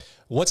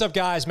What's up,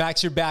 guys? Max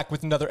here, back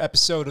with another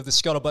episode of the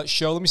Scuttlebutt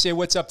Show. Let me say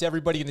what's up to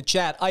everybody in the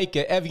chat.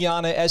 Ika,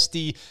 Eviana,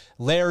 SD,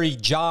 Larry,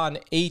 John,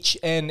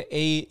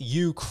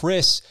 HNAU,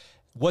 Chris.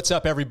 What's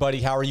up, everybody?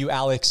 How are you,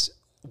 Alex?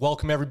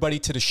 Welcome, everybody,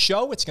 to the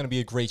show. It's going to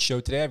be a great show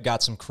today. I've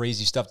got some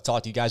crazy stuff to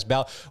talk to you guys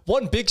about.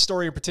 One big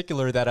story in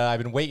particular that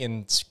I've been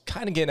waiting. It's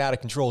kind of getting out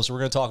of control, so we're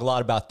going to talk a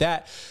lot about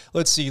that.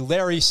 Let's see.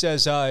 Larry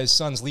says his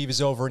son's leave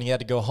is over and he had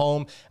to go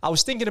home. I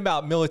was thinking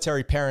about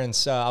military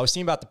parents. I was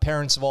thinking about the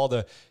parents of all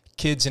the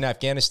kids in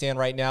Afghanistan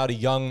right now, the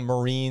young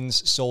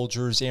Marines,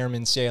 soldiers,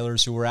 airmen,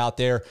 sailors who are out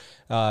there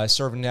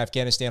serving in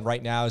Afghanistan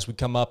right now. As we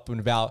come up in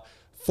about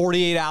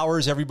 48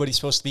 hours, everybody's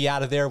supposed to be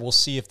out of there. We'll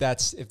see if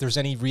there's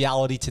any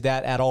reality to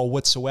that at all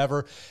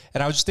whatsoever.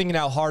 And I was just thinking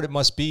how hard it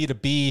must be to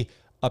be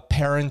a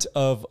parent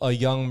of a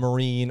young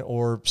Marine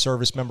or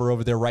service member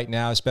over there right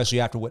now,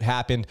 especially after what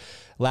happened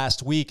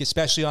last week,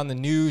 especially on the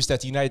news that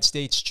the United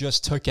States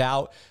just took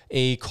out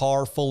a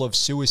car full of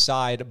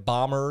suicide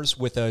bombers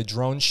with a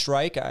drone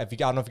strike. I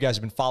don't know if you guys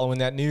have been following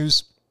that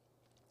news,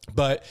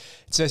 but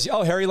it says,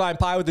 oh, Harry Lime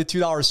Pie with the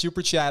 $2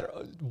 super chat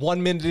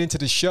 1 minute into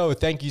the show.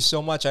 Thank you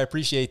so much. I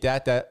appreciate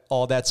that.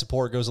 All that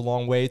support goes a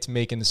long way to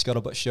making the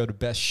Scuttlebutt Show the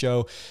best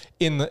show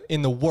in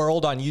the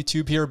world on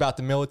YouTube here about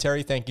the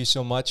military. Thank you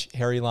so much,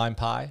 Harry Lime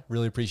Pie.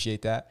 Really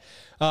appreciate that.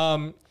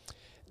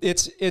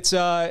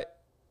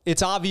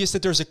 It's obvious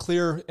that there's a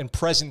clear and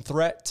present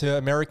threat to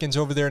Americans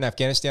over there in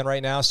Afghanistan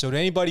right now. So to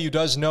anybody who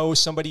does know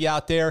somebody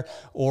out there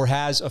or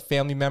has a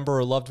family member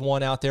or loved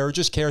one out there or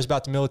just cares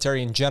about the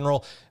military in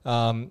general,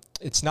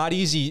 it's not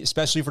easy,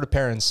 especially for the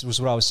parents, was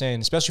what I was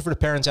saying, especially for the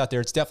parents out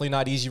there. It's definitely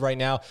not easy right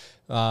now.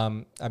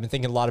 I've been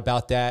thinking a lot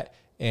about that.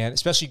 And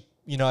especially,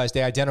 as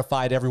they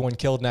identified everyone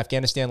killed in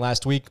Afghanistan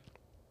last week,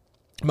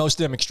 most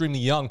of them extremely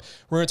young.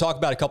 We're going to talk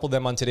about a couple of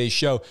them on today's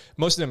show.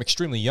 Most of them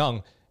extremely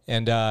young.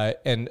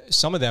 And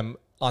some of them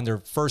on their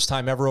first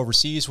time ever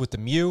overseas with the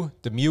MEU.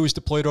 The MEU is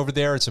deployed over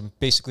there. It's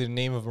basically the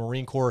name of a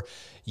Marine Corps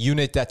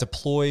unit that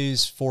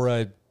deploys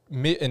for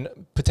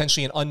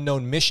potentially an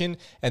unknown mission,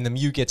 and the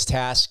MEU gets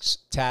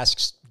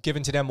tasks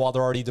given to them while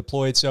they're already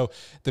deployed. So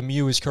the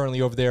MEU is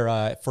currently over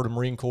there for the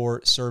Marine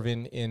Corps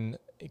serving in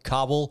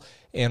Kabul,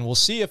 and we'll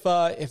see if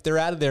they're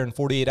out of there in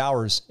 48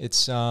 hours.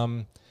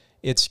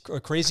 It's a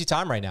crazy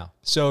time right now.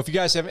 So if you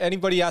guys have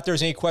anybody out there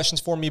has any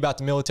questions for me about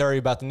the military,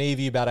 about the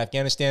Navy, about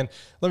Afghanistan,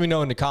 let me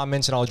know in the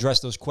comments and I'll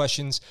address those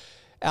questions.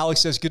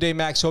 Alex says, good day,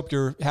 Max. Hope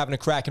you're having a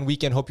cracking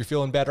weekend. Hope you're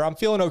feeling better. I'm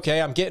feeling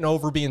okay. I'm getting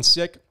over being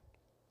sick.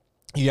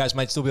 You guys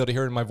might still be able to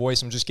hear it in my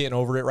voice. I'm just getting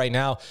over it right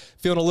now.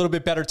 Feeling a little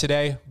bit better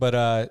today,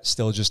 but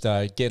still just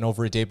getting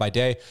over it day by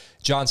day.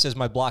 John says,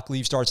 my block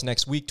leave starts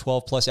next week,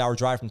 12-plus hour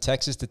drive from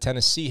Texas to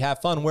Tennessee.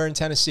 Have fun. Where in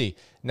Tennessee?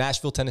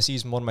 Nashville, Tennessee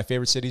is one of my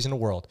favorite cities in the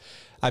world.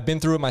 I've been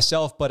through it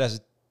myself, but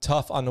as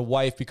tough on the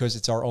wife because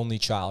it's our only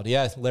child.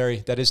 Yeah,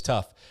 Larry, that is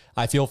tough.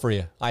 I feel for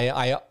you.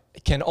 I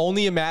can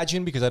only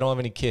imagine, because I don't have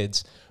any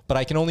kids, but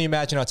I can only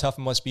imagine how tough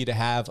it must be to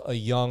have a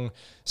young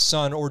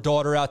son or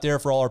daughter out there,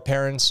 for all our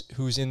parents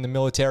who's in the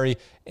military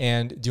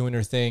and doing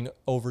their thing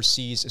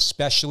overseas,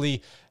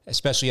 especially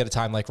at a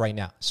time like right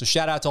now. So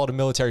shout out to all the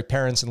military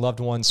parents and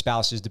loved ones,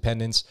 spouses,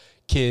 dependents,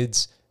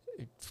 kids.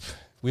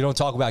 We don't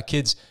talk about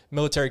kids,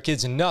 military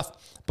kids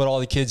enough, but all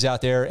the kids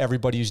out there,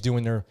 everybody who's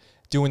doing their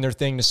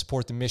thing to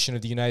support the mission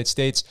of the United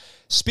States.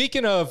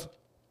 Speaking of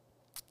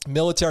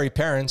military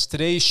parents,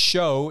 today's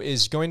show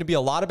is going to be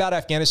a lot about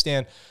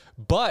Afghanistan,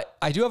 but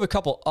I do have a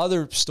couple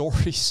other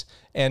stories,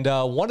 and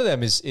one of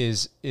them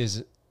is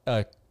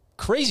a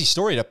crazy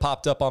story that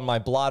popped up on my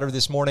blotter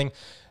this morning.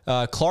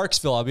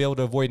 Clarksville, I'll be able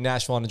to avoid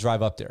Nashville on the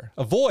drive up there.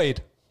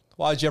 Avoid?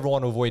 Why would you ever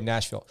want to avoid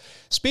Nashville?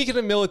 Speaking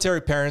of military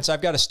parents,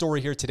 I've got a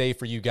story here today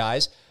for you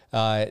guys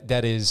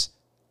that is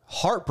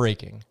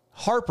heartbreaking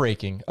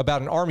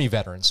about an Army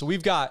veteran. So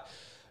we've got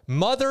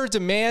mother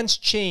demands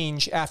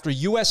change after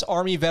U.S.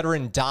 Army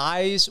veteran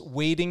dies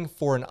waiting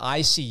for an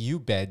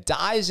ICU bed,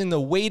 dies in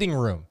the waiting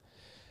room.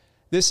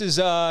 This is,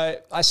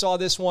 I saw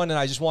this one and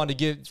I just wanted to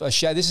give a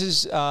shout.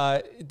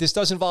 This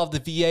does involve the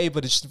VA,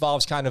 but it just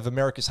involves kind of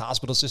America's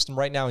hospital system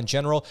right now in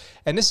general.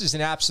 And this is an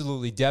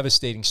absolutely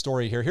devastating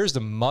story here. Here's the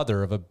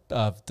mother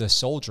of the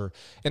soldier.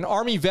 An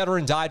Army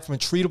veteran died from a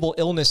treatable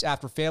illness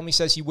after family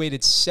says he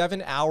waited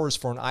 7 hours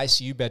for an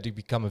ICU bed to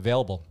become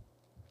available.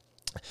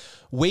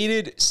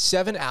 Waited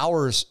 7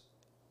 hours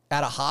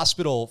at a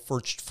hospital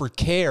for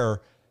care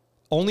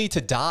only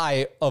to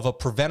die of a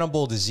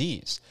preventable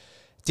disease.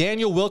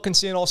 Daniel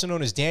Wilkinson, also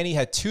known as Danny,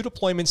 had 2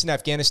 deployments in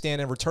Afghanistan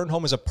and returned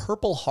home as a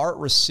Purple Heart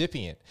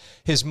recipient.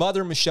 His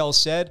mother, Michelle,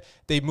 said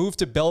they moved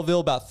to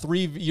Belleville about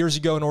 3 years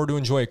ago in order to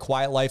enjoy a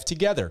quiet life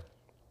together.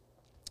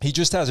 He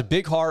just has a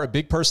big heart, a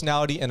big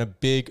personality, and a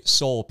big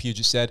soul,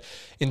 Puget said.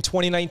 In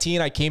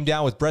 2019, I came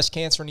down with breast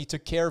cancer, and he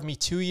took care of me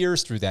 2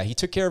 years through that. He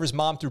took care of his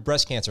mom through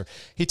breast cancer.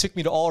 He took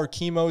me to all her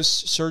chemos,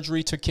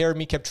 surgery, took care of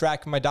me, kept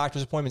track of my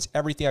doctor's appointments,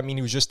 everything. I mean,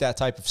 he was just that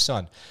type of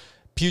son.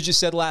 Puget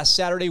said last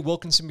Saturday,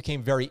 Wilkinson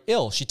became very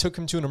ill. She took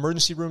him to an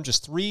emergency room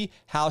just 3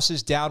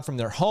 houses down from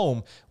their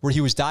home, where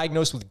he was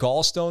diagnosed with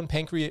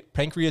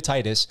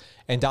pancreatitis,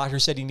 and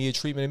doctors said he needed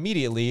treatment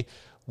immediately.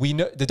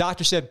 The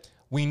doctor said,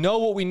 We know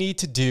what we need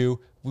to do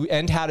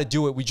and how to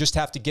do it. We just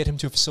have to get him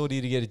to a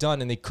facility to get it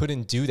done. And they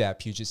couldn't do that,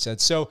 Puget said.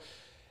 So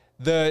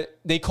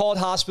they called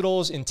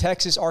hospitals in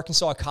Texas,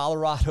 Arkansas,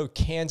 Colorado,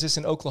 Kansas,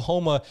 and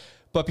Oklahoma.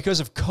 But because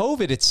of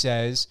COVID, it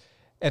says,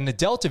 and the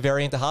Delta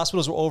variant, the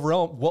hospitals were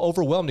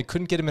overwhelmed. They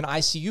couldn't get him an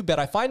ICU bed.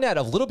 I find that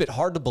a little bit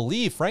hard to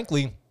believe,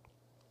 frankly.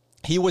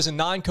 He was a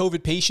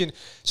non-COVID patient,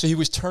 so he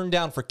was turned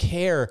down for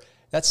care.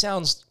 That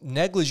sounds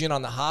negligent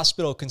on the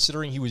hospital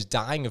considering he was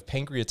dying of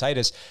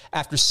pancreatitis.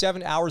 After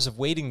 7 hours of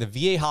waiting, the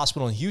VA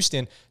hospital in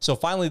Houston, so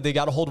finally they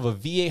got a hold of a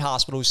VA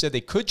hospital who said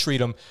they could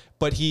treat him,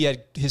 but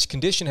his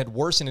condition had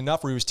worsened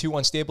enough where he was too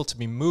unstable to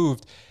be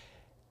moved.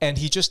 And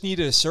he just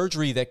needed a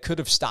surgery that could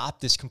have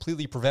stopped this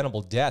completely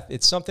preventable death.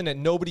 It's something that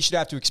nobody should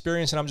have to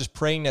experience, and I'm just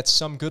praying that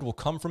some good will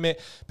come from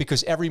it,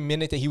 because every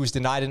minute that he was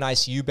denied an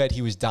ICU bed,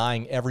 he was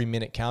dying. Every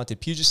minute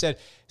counted. Puget said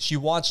she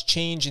wants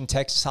change in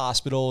Texas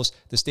hospitals.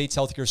 The state's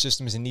healthcare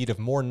system is in need of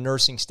more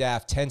nursing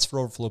staff, tents for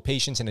overflow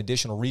patients, and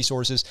additional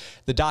resources.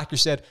 The doctor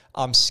said,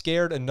 I'm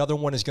scared another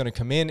one is going to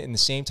come in and the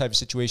same type of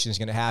situation is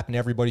going to happen.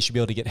 Everybody should be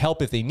able to get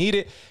help if they need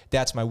it.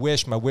 That's my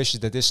wish. My wish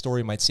is that this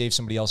story might save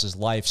somebody else's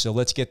life. So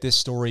let's get this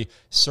story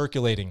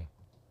circulating.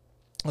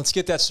 Let's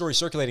get that story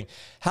circulating.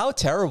 How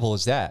terrible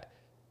is that?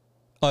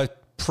 A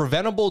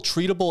preventable,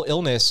 treatable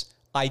illness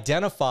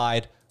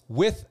identified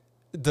with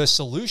the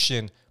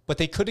solution, but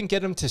they couldn't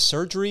get him to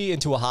surgery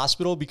into a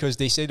hospital because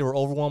they say they were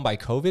overwhelmed by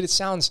COVID.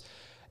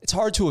 It's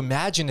hard to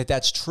imagine that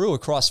that's true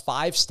across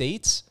 5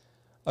 states.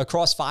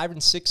 Across 5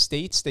 and 6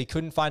 states, they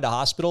couldn't find a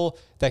hospital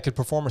that could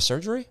perform a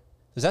surgery.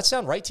 Does that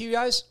sound right to you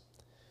guys?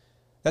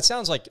 That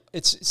sounds like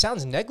it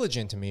sounds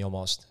negligent to me,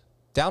 almost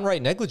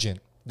downright negligent.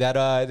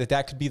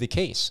 That could be the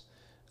case.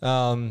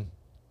 When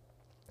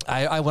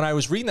I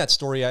was reading that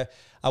story, I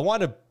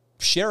want to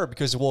share it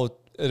because, well,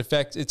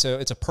 it's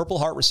a Purple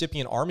Heart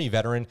recipient Army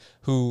veteran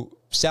who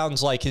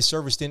sounds like his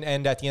service didn't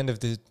end at the end of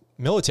the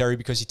military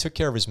because he took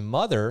care of his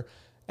mother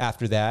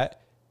after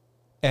that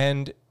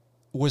and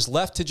was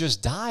left to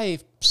just die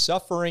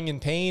suffering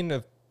in pain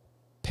of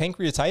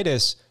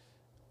pancreatitis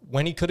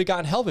when he could have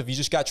gotten help if he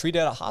just got treated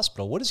at a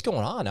hospital. What is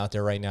going on out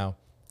there right now?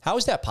 How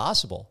is that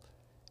possible?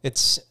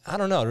 I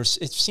don't know. It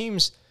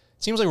seems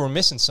like we're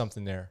missing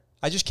something there.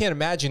 I just can't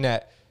imagine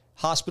that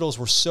hospitals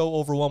were so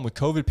overwhelmed with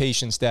COVID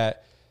patients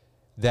that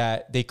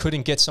they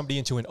couldn't get somebody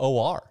into an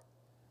OR.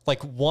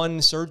 Like one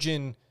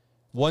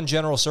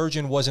general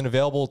surgeon wasn't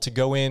available to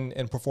go in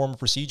and perform a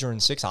procedure in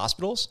 6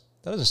 hospitals.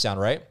 That doesn't sound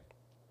right.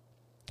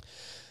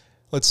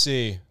 Let's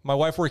see. My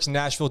wife works in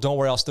Nashville. Don't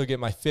worry, I'll still get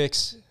my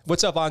fix.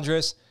 What's up,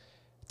 Andres?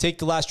 Take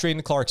the last train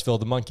to Clarksville,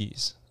 the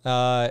Monkeys.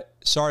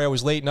 Sorry I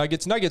was late.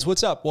 Nuggets,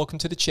 what's up? Welcome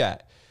to the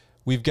chat.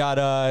 We've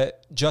got,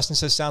 Justin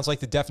says, sounds like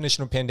the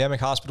definition of pandemic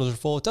hospitals are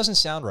full. It doesn't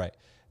sound right.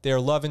 They are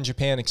loving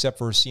Japan except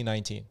for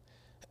C-19.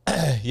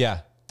 Yeah,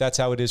 that's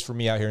how it is for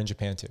me out here in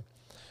Japan too.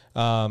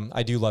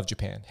 I do love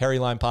Japan. Harry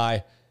Lime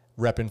Pie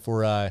repping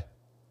for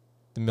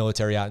the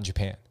military out in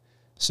Japan.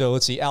 So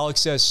let's see.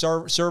 Alex says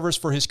servers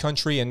for his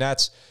country, and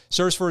that's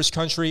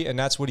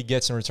what he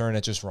gets in return.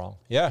 That's just wrong.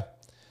 Yeah.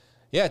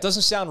 Yeah, it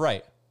doesn't sound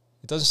right.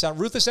 It doesn't sound...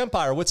 Ruthless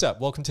Empire, what's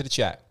up? Welcome to the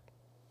chat.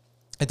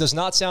 It does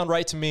not sound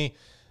right to me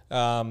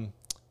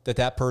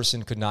that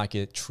person could not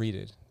get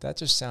treated. That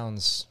just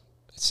sounds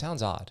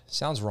odd.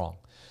 Sounds wrong.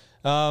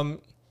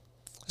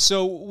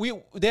 So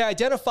they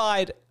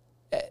identified,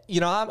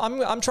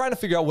 I'm trying to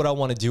figure out what I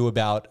want to do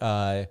about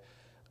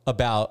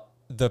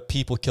the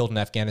people killed in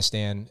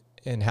Afghanistan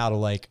and how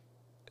to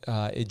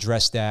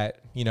address that,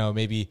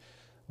 maybe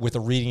with a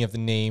reading of the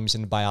names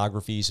and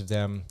biographies of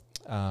them,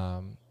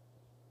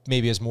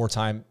 maybe as more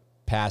time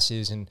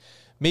passes, and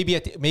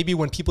maybe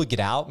when people get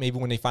out, maybe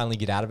when they finally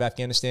get out of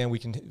Afghanistan,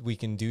 we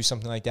can do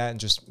something like that and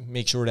just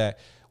make sure that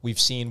we've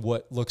seen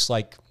what looks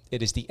like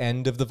it is the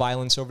end of the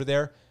violence over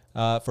there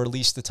for at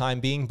least the time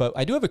being. But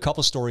I do have a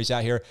couple stories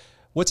out here.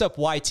 What's up,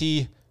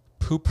 YT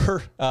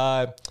Pooper?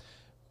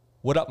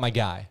 What up, my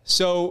guy?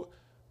 So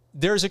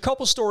there's a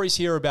couple stories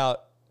here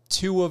about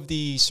 2 of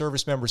the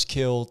service members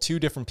killed, 2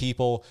 different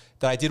people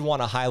that I did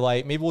want to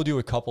highlight. Maybe we'll do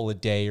a couple a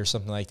day or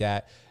something like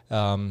that.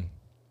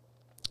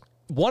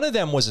 One of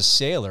them was a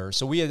sailor.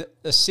 So we had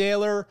a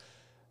sailor,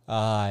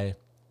 11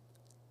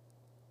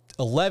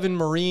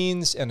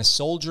 Marines, and a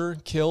soldier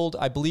killed,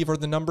 I believe are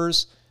the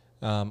numbers,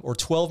 or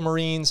 12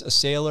 Marines, a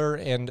sailor,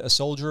 and a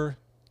soldier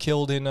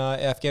killed in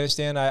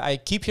Afghanistan. I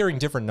keep hearing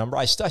different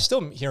numbers. I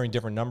still am hearing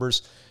different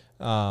numbers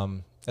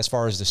as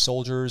far as the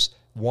soldiers.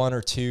 1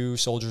 or 2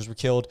 soldiers were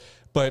killed.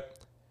 But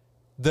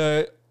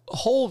the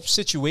whole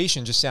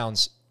situation just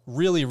sounds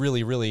really,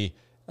 really, really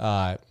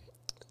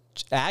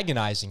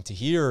agonizing to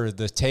hear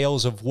the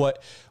tales of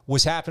what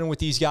was happening with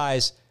these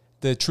guys,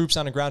 the troops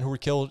on the ground who were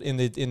killed in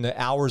the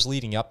hours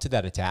leading up to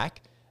that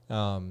attack.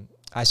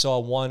 I saw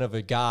one of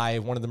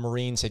the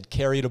Marines had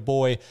carried a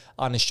boy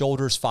on his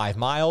shoulders 5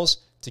 miles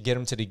to get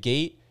him to the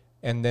gate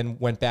and then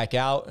went back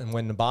out. And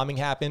when the bombing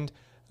happened,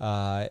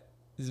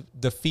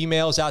 the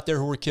females out there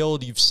who were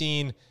killed, you've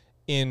seen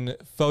in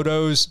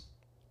photos.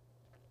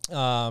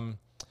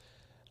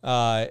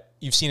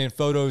 You've seen in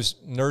photos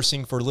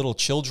nursing for little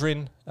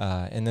children,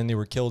 and then they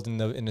were killed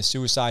in the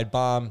suicide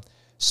bomb.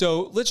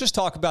 So let's just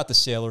talk about the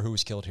sailor who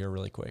was killed here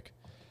really quick.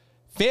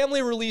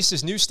 Family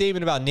releases new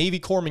statement about Navy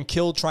corpsman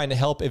killed trying to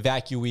help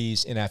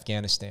evacuees in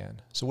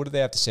Afghanistan. So what do they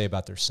have to say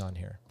about their son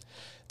here?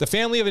 The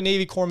family of a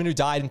Navy corpsman who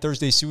died in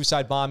Thursday's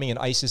suicide bombing and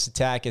ISIS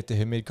attack at the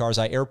Hamid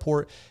Karzai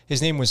airport.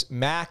 His name was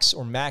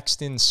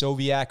Maxton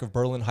Soviak of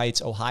Berlin Heights,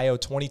 Ohio,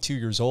 22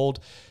 years old.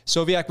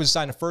 Soviak was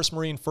assigned to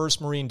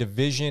 1st Marine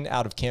Division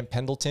out of Camp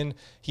Pendleton.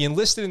 He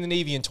enlisted in the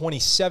Navy in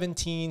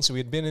 2017, so he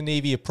had been in the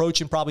Navy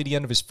approaching probably the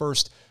end of his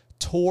first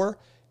tour.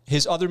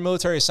 His other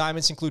military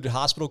assignments included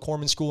Hospital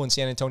Corpsman School in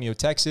San Antonio,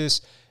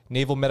 Texas,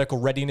 Naval Medical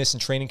Readiness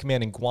and Training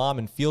Command in Guam,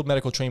 and Field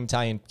Medical Training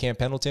Battalion Camp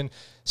Pendleton.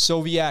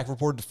 Soviak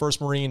reported to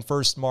 1st Marine,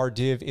 1st Mar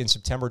Div in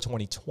September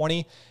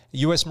 2020.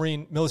 U.S.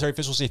 Marine military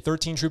officials say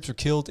 13 troops were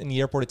killed in the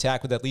airport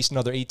attack with at least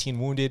another 18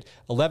 wounded,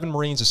 11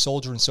 Marines, a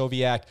soldier, and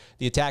Soviak.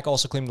 The attack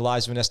also claimed the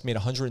lives of an estimated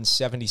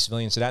 170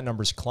 civilians, so that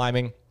number is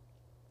climbing.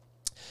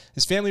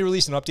 His family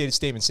released an updated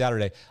statement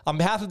Saturday. On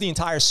behalf of the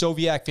entire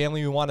Soviak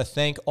family, we want to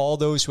thank all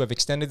those who have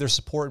extended their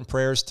support and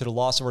prayers to the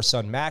loss of our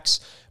son, Max.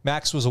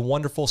 Max was a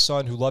wonderful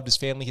son who loved his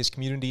family, his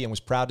community, and was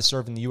proud to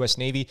serve in the U.S.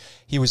 Navy.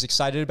 He was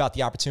excited about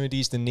the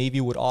opportunities the Navy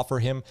would offer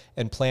him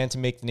and planned to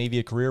make the Navy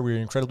a career. We are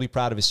incredibly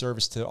proud of his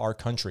service to our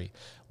country.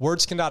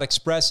 Words cannot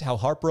express how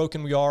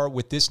heartbroken we are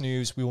with this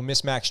news. We will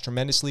miss Max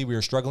tremendously. We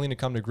are struggling to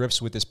come to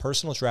grips with this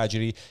personal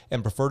tragedy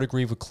and prefer to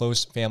grieve with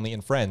close family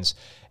and friends.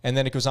 And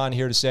then it goes on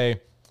here to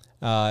say,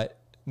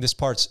 this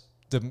part's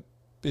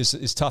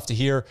is tough to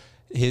hear.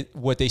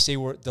 What they say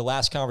were the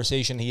last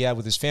conversation he had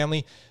with his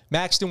family.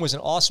 Maxton was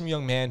an awesome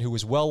young man who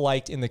was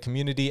well-liked in the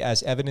community,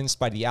 as evidenced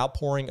by the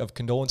outpouring of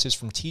condolences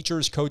from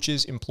teachers,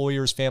 coaches,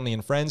 employers, family,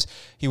 and friends.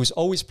 He was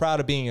always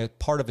proud of being a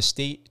part of a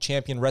state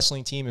champion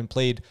wrestling team and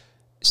played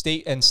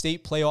state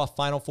playoff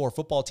Final Four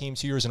football team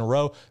 2 years in a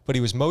row, but he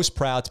was most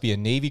proud to be a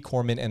Navy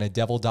corpsman and a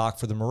Devil Doc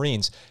for the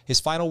Marines. His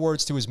final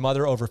words to his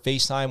mother over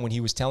FaceTime when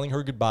he was telling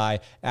her goodbye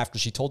after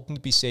she told him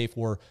to be safe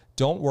were,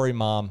 "Don't worry,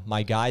 Mom.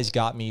 My guys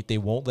got me. They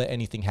won't let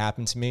anything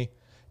happen to me."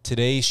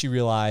 Today, she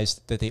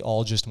realized that they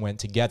all just went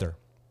together.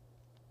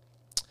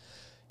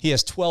 He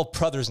has 12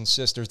 brothers and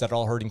sisters that are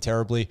all hurting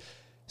terribly.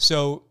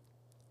 So,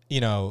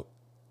 you know,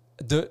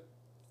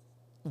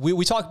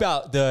 we talk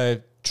about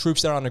the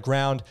troops that are on the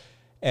ground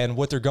and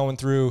what they're going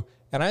through.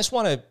 And I just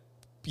want to,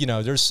 you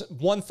know, there's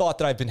one thought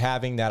that I've been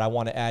having that I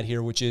want to add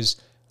here, which is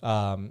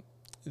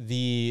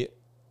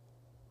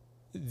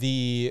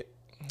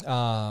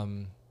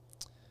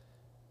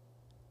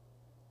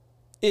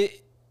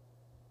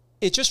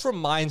it just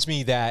reminds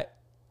me that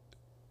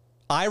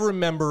I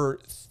remember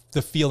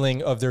the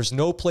feeling of there's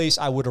no place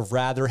I would have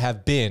rather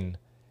have been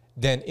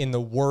than in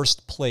the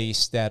worst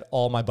place that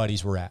all my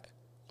buddies were at,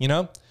 you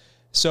know?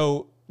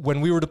 So when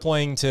we were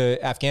deploying to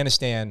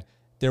Afghanistan,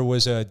 there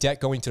was a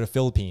deck going to the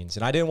Philippines,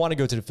 and I didn't want to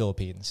go to the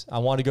Philippines. I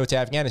wanted to go to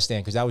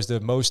Afghanistan because that was the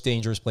most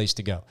dangerous place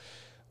to go.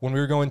 When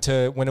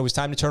it was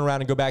time to turn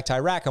around and go back to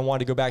Iraq, I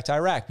wanted to go back to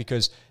Iraq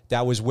because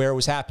that was where it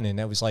was happening.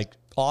 That was like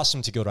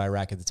awesome to go to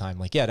Iraq at the time.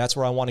 Like, yeah, that's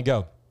where I want to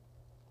go.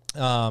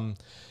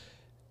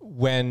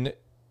 When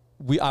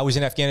I was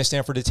in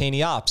Afghanistan for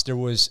detainee ops, there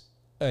was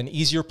an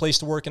easier place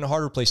to work and a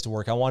harder place to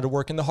work. I wanted to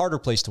work in the harder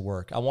place to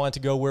work. I wanted to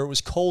go where it was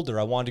colder.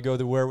 I wanted to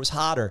go where it was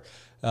hotter.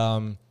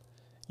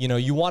 You know,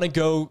 you want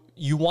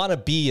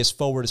to be as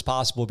forward as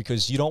possible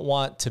because you don't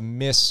want to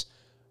miss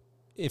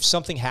if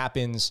something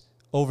happens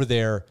over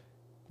there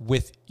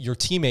with your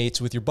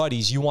teammates, with your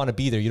buddies, you want to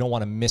be there. You don't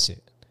want to miss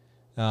it.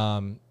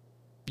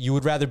 You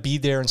would rather be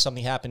there and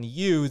something happen to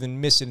you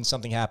than miss it and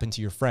something happen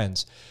to your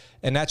friends.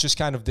 And that's just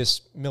kind of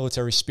this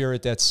military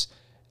spirit that's,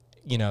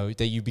 you know,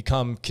 that you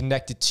become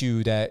connected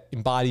to, that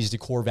embodies the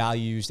core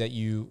values that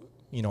you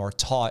are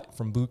taught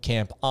from boot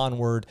camp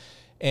onward.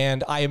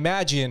 And I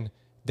imagine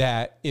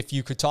that if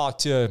you could talk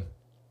to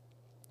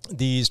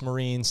these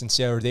Marines and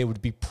sailors, they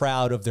would be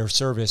proud of their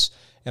service.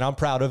 And I'm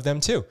proud of them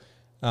too.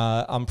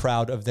 I'm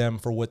proud of them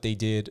for what they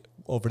did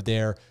over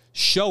there,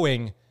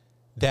 showing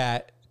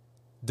that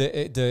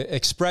the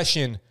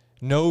expression,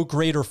 no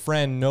greater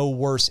friend, no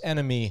worse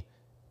enemy,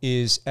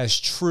 is as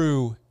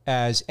true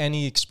as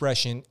any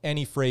expression,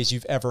 any phrase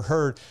you've ever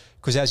heard.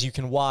 Because as you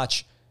can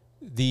watch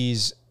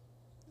these,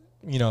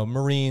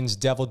 Marines,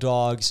 devil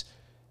dogs,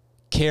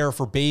 care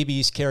for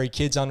babies, carry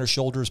kids on their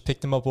shoulders,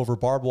 pick them up over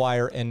barbed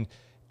wire, and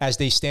as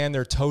they stand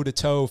there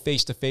toe-to-toe,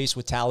 face-to-face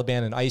with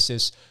Taliban and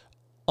ISIS,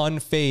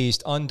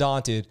 unfazed,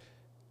 undaunted,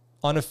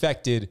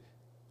 unaffected,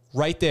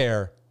 right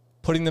there,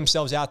 putting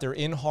themselves out there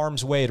in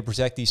harm's way to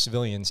protect these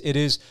civilians. It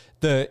is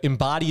the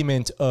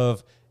embodiment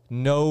of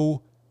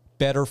no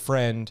better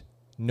friend,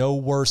 no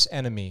worse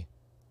enemy.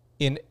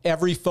 In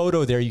every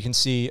photo there, you can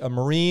see a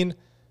Marine,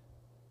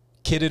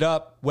 kitted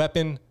up,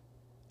 weapon,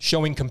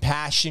 showing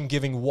compassion,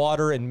 giving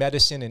water and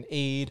medicine and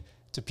aid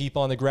to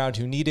people on the ground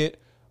who need it,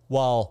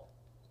 while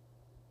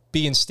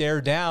being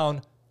stared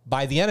down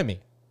by the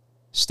enemy,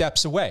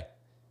 steps away.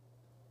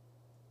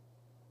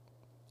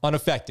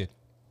 Unaffected,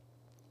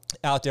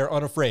 out there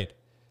unafraid,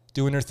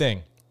 doing their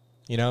thing,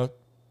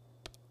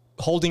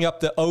 holding up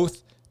the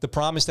oath, the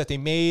promise that they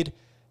made,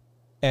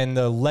 and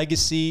the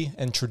legacy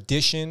and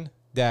tradition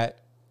that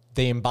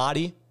they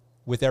embody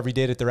with every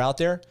day that they're out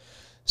there.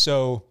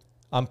 So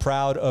I'm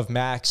proud of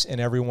Max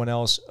and everyone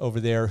else over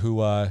there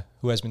who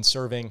has been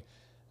serving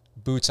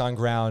boots on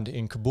ground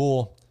in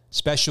Kabul,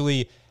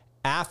 especially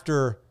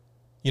after,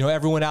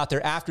 everyone out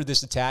there after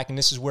this attack. And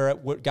this is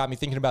what got me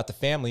thinking about the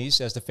families,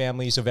 as the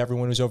families of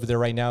everyone who's over there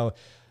right now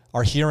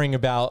are hearing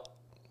about,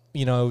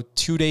 2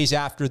 days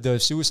after the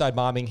suicide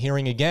bombing,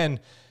 hearing again,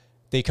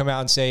 they come out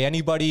and say,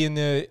 anybody in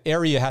the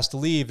area has to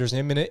leave. There's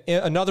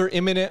another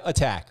imminent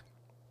attack.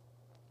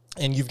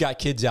 And you've got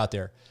kids out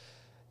there.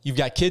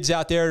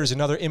 There's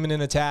another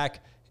imminent attack.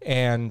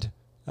 And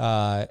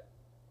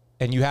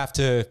you have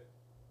to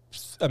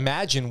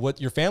imagine what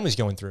your family's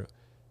going through.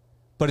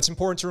 But it's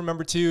important to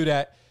remember, too,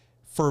 that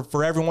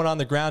for everyone on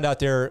the ground out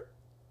there,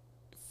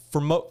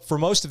 for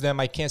most of them,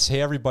 I can't say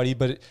everybody,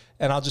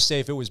 and I'll just say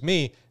if it was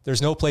me,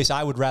 there's no place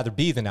I would rather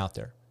be than out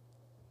there.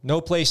 No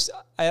place,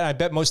 I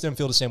bet most of them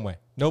feel the same way.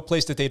 No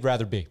place that they'd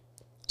rather be.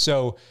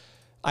 So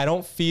I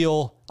don't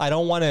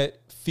want to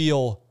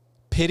feel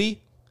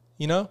pity,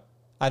 I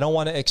don't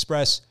want to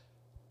express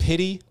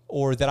pity,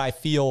 or that I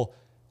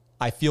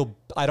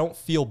don't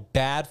feel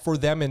bad for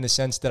them in the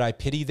sense that I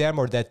pity them,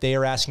 or that they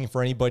are asking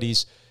for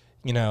anybody's,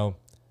 they're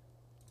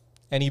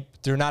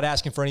not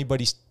asking for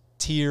anybody's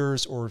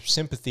tears or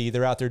sympathy.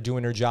 They're out there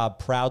doing their job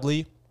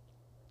proudly.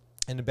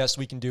 And the best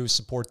we can do is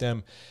support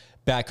them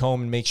back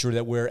home and make sure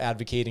that we're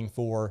advocating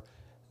for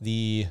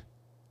the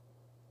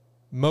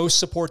most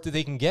support that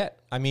they can get.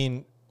 I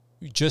mean,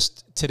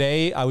 just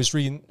today I was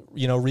reading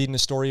a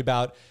story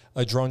about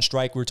a drone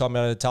strike. We were talking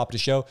about at the top of the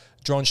show,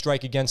 drone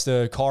strike against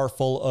a car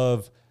full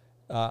of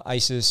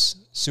ISIS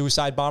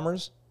suicide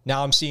bombers.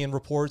 Now I'm seeing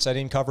reports. I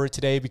didn't cover it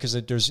today because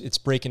it's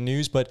breaking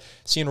news, but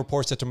seeing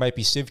reports that there might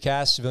be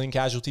civilian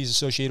casualties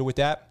associated with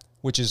that,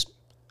 which is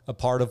a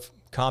part of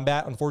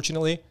combat,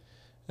 unfortunately.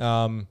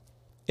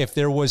 If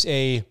there was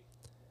a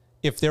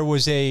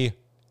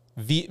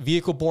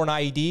vehicle-borne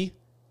IED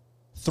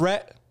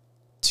threat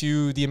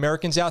to the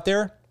Americans out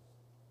there,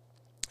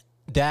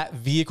 that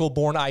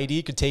vehicle-borne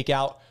IED could take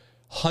out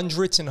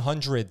hundreds and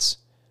hundreds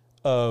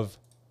of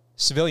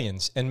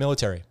civilians and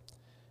military.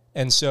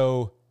 And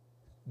so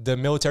the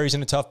military is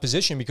in a tough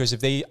position, because if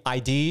they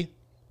ID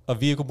a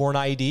vehicle-borne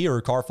IED or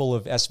a car full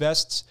of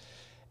S-vests,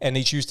 and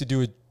they choose to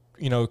do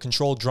a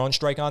controlled drone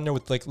strike on there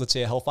with, like, let's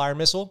say a Hellfire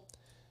missile,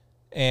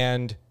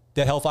 and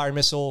that Hellfire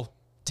missile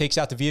takes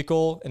out the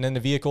vehicle, and then the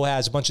vehicle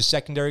has a bunch of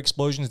secondary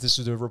explosions. This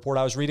is the report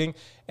I was reading.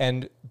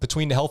 And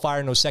between the Hellfire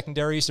and those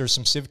secondaries, there's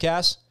some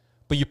civcas,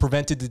 but you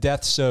prevented the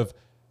deaths of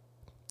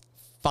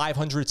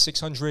 500,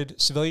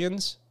 600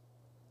 civilians,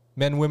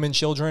 men, women,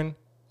 children,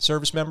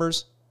 service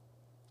members.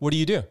 What do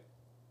you do?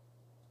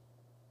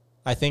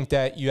 I think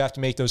that you have to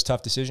make those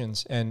tough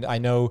decisions. And I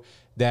know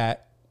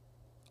that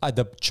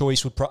the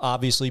choice would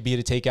obviously be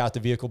to take out the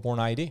vehicle-borne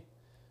IED.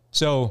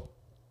 So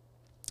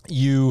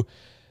we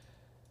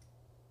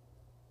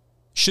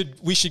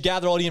should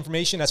gather all the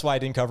information. That's why I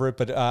didn't cover it,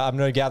 but I'm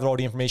going to gather all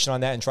the information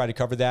on that and try to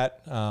cover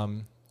that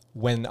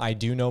when I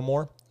do know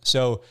more.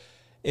 So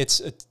it's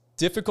a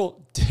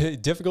difficult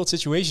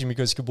situation,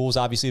 because Kabul is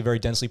obviously a very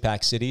densely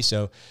packed city.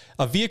 So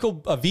a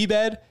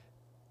V-bed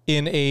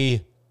in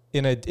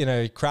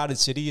a crowded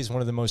city is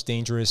one of the most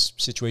dangerous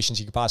situations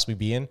you could possibly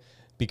be in,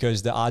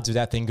 because the odds of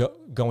that thing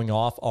going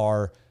off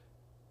are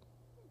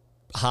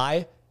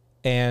high,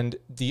 and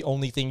the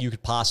only thing you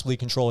could possibly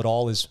control at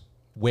all is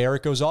where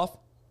it goes off,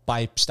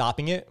 by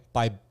stopping it,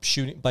 by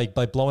shooting, by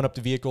blowing up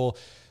the vehicle,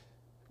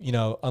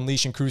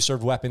 unleashing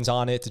crew-served weapons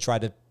on it to try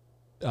to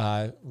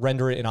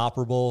render it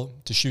inoperable,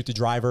 to shoot the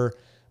driver.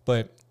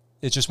 But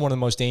it's just one of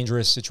the most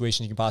dangerous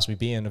situations you can possibly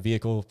be in, a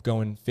vehicle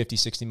going 50,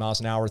 60 miles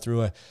an hour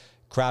through a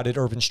crowded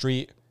urban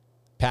street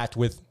packed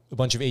with a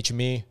bunch of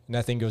HME, and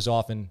that thing goes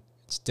off, and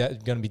it's going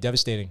to be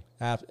devastating,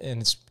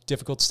 and it's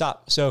difficult to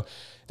stop. So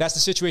that's the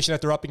situation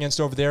that they're up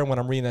against over there when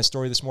I'm reading that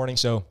story this morning.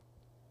 So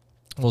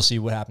we'll see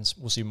what happens.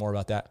 We'll see more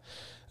about that.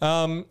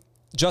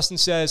 Justin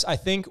says, I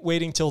think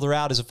waiting till they're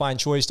out is a fine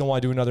choice. Don't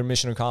want to do another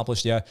mission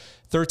accomplished. Yeah.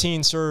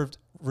 13 served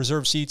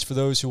reserve seats for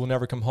those who will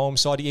never come home.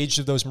 Saw the ages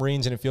of those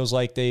Marines, and it feels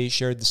like they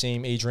shared the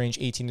same age range,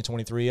 18 to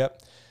 23.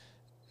 Yep.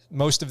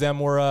 Most of them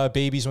were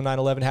babies when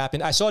 9/11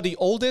 happened. I saw the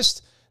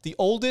oldest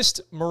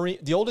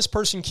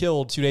person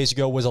killed 2 days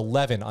ago was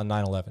 11 on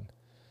 9/11.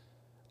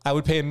 I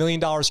would pay $1 million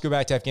to go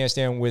back to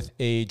Afghanistan with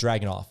a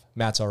Dragunov.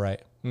 Matt's all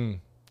right.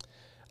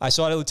 I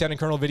saw the Lieutenant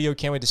Colonel video.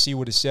 Can't wait to see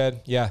what it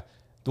said. Yeah.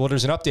 Well,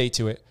 there's an update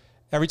to it.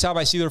 Every time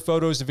I see their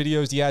photos, the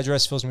videos, the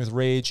address fills me with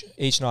rage.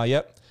 H&I,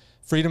 yep.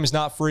 Freedom is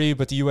not free,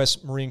 but the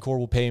U.S. Marine Corps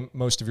will pay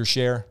most of your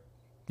share.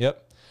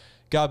 Yep.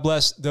 God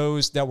bless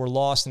those that were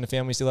lost and the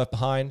families they left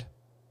behind.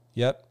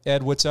 Yep.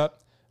 Ed, what's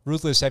up?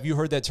 Ruthless, have you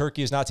heard that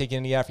Turkey is not taking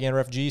any Afghan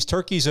refugees?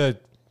 Turkey's a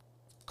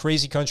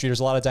crazy country.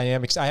 There's a lot of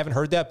dynamics. I haven't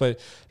heard that, but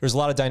there's a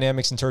lot of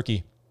dynamics in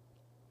Turkey.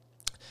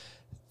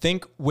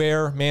 Think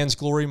where man's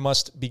glory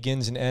must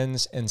begins and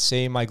ends, and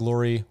say my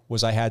glory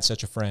was I had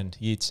such a friend.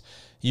 Yeats.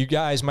 You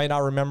guys might not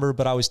remember,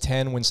 but I was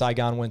 10 when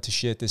Saigon went to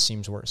shit. This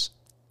seems worse.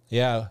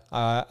 Yeah,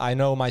 I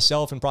know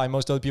myself and probably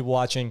most other people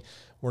watching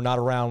were not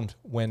around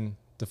when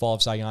the fall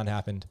of Saigon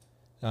happened.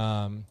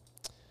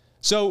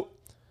 So,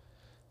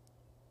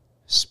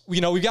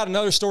 you know, we've got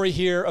another story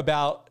here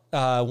about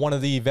one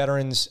of the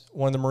veterans,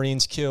 one of the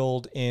Marines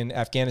killed in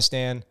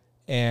Afghanistan.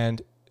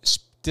 And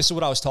this is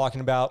what I was talking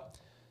about.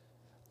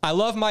 I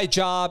love my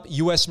job.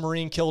 U.S.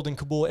 Marine killed in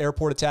Kabul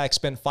airport attack.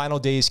 Spent final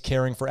days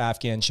caring for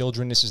Afghan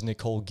children. This is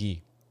Nicole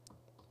Gee.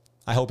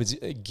 I hope it's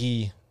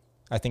Gee.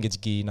 I think it's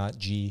Gee, not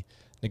G.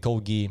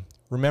 Nicole Gee.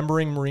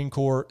 Remembering Marine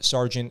Corps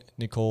Sergeant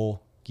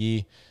Nicole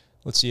Gee.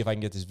 Let's see if I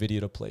can get this video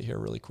to play here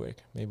really quick.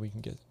 Maybe we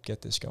can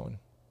get this going.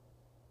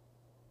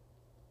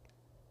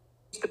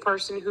 The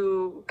person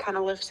who kind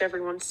of lifts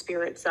everyone's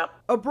spirits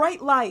up. A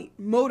bright light,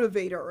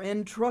 motivator,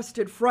 and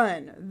trusted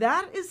friend.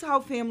 That is how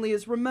family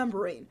is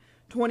remembering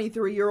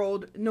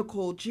 23-year-old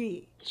Nicole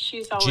Gee.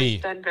 She's always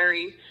been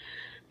very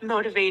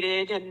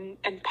motivated and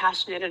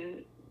passionate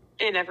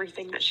in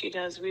everything that she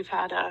does. We've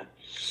had a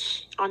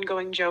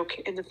ongoing joke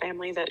in the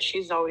family that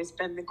she's always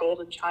been the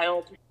golden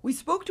child. We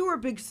spoke to her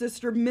big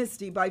sister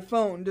Misty by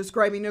phone,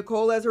 describing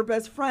Nicole as her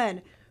best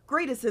friend,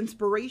 greatest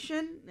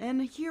inspiration,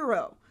 and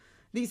hero.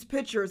 These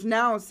pictures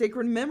now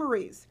sacred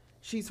memories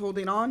she's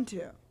holding on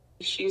to.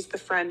 She's the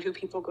friend who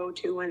people go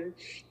to when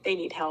they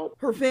need help.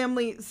 Her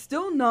family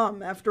still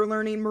numb after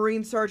learning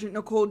Marine Sergeant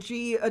Nicole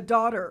Gee, a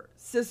daughter,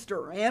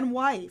 sister, and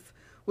wife,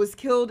 was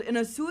killed in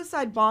a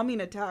suicide bombing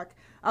attack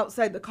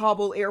outside the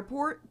Kabul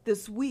airport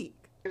this week.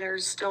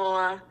 There's still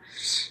a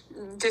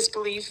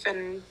disbelief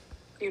and,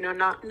 you know,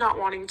 not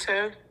wanting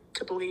to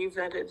believe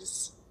that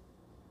it's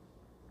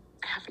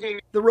happening.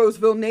 The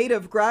Roseville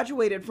native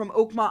graduated from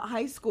Oakmont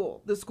High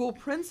School, the school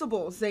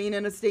principal saying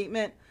in a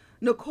statement,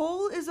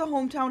 Nicole is a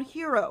hometown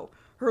hero.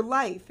 Her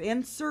life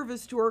and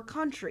service to her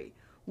country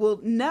will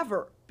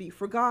never be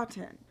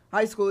forgotten.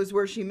 High school is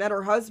where she met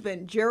her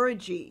husband, Jared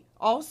Gee,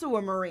 also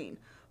a Marine.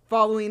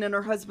 Following in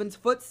her husband's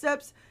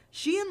footsteps,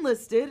 she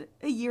enlisted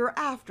a year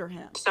after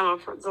him. Some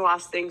of the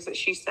last things that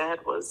she said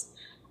was,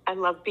 I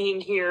love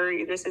being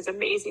here. This is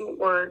amazing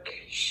work.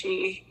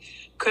 She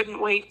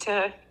couldn't wait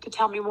to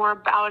tell me more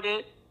about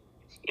it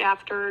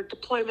after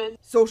deployment.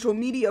 Social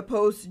media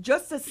posts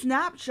just a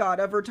snapshot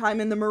of her time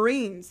in the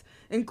Marines,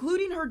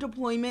 including her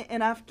deployment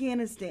in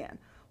Afghanistan.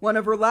 One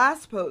of her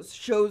last posts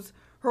shows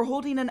her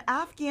holding an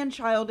Afghan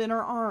child in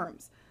her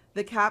arms.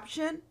 The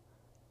caption,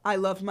 I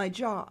love my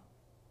job.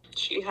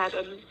 She had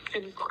an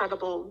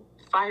incredible,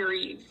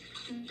 fiery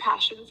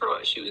passion for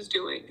what she was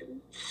doing.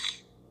 And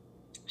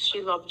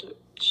she loved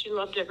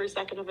every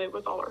second of it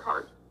with all her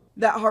heart.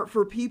 That heart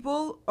for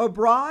people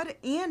abroad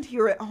and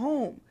here at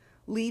home,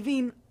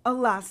 leaving a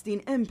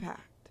lasting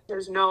impact.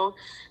 There's no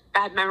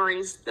bad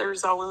memories.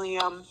 There's only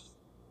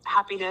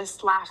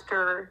happiness,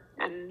 laughter,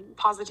 and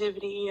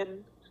positivity.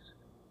 And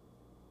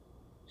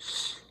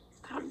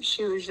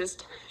she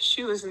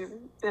was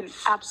an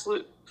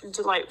absolute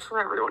delight for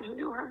everyone who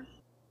knew her.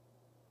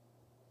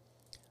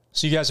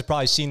 So you guys have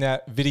probably seen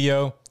that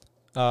video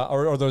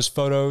or those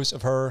photos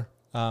of her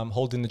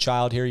holding the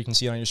child here. You can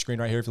see it on your screen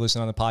right here if you're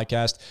listening on the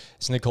podcast.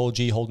 It's Nicole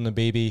Gee holding the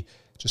baby,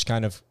 just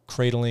kind of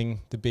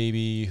cradling the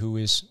baby who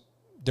is,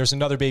 there's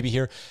another baby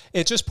here.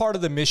 It's just part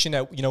of the mission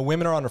that, you know,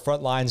 women are on the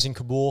front lines in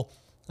Kabul.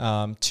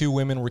 2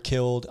 women were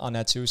killed on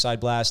that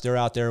suicide blast. They're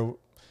out there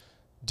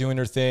doing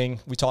their thing.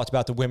 We talked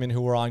about the women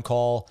who were on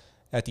call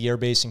at the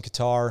airbase in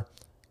Qatar,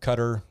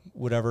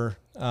 whatever.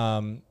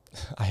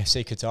 I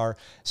say Qatar.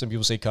 Some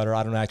people say Qatar.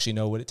 I don't actually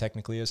know what it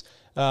technically is.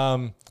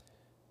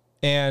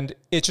 And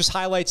it just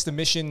highlights the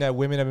mission that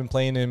women have been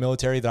playing in the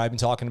military that I've been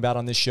talking about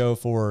on this show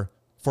for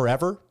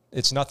forever.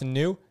 It's nothing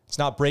new. It's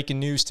not breaking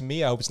news to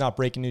me. I hope it's not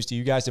breaking news to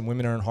you guys that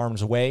women are in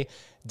harm's way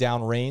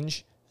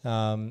downrange.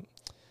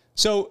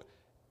 So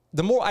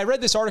the more I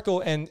read this article,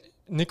 and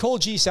Nicole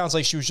Gee sounds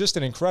like she was just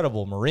an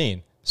incredible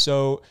Marine.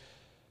 So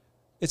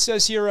it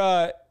says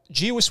here,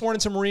 Gee was sworn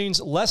into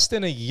Marines less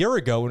than a year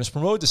ago and was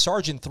promoted to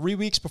sergeant 3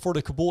 weeks before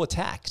the Kabul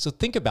attack. So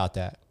think about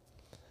that.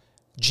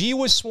 Gee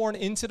was sworn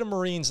into the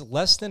Marines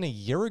less than a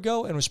year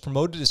ago and was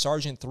promoted to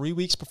sergeant 3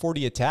 weeks before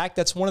the attack.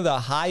 That's one of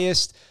the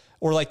highest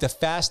or like the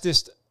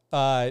fastest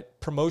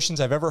promotions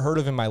I've ever heard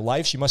of in my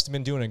life. She must have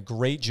been doing a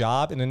great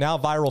job. In a now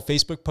viral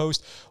Facebook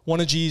post, one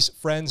of Gee's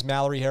friends,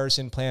 Mallory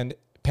Harrison, penned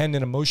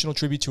an emotional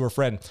tribute to her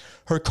friend.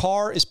 Her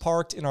car is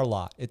parked in our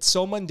lot. It's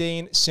so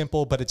mundane,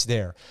 simple, but it's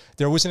there.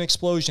 There was an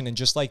explosion, and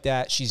just like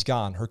that, she's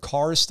gone. Her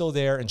car is still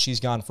there, and she's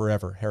gone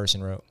forever,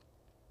 Harrison wrote.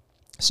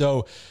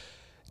 So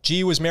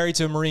Gee was married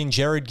to Marine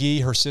Jared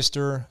Gee. Her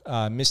sister,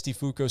 Misty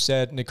Foucault,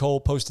 said Nicole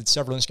posted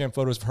several Instagram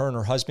photos of her and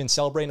her husband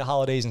celebrating the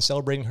holidays and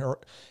celebrating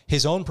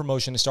his own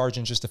promotion to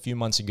sergeant just a few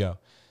months ago.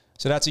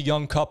 So that's a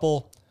young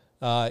couple,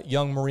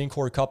 young Marine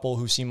Corps couple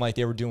who seemed like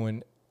they were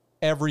doing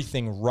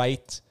everything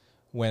right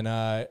when,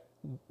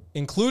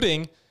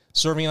 including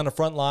serving on the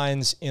front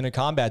lines in a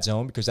combat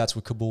zone, because that's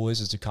what Kabul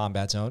is, it's a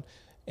combat zone.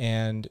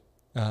 And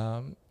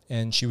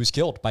she was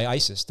killed by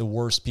ISIS, the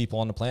worst people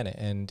on the planet.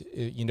 And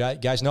you know,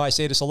 guys know I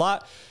say this a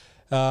lot.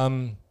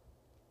 I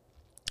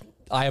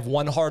have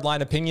one hardline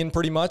opinion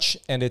pretty much,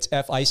 and it's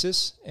F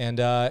ISIS. And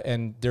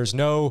there's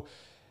no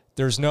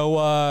There's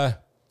no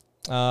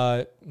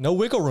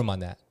wiggle room on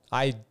that.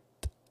 I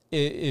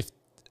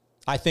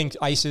think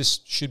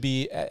ISIS should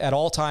be at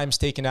all times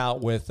taken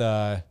out with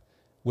the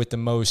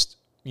most,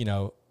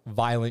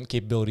 violent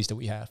capabilities that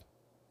we have.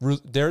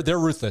 They're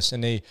ruthless,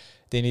 and they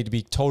need to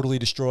be totally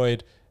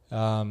destroyed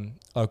around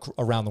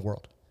the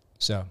world.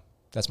 So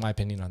that's my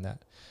opinion on that.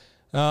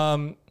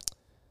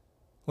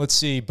 Let's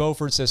see.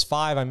 Beaufort says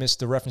 5. I missed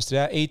the reference to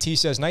that. AT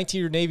says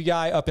 19-year Navy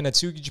guy up in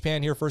Atsugi,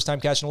 Japan here. First time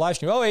catching a live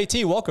stream. Oh, AT,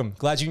 welcome.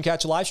 Glad you can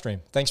catch a live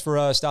stream. Thanks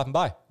for stopping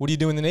by. What do you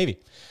do in the Navy?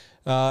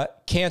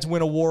 Can't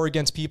win a war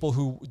against people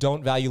who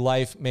don't value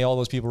life. May all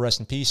those people rest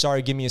in peace.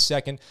 Sorry, give me a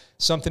second.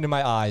 Something in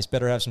my eyes.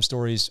 Better have some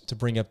stories to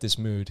bring up this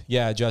mood.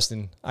 Yeah,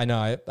 Justin, I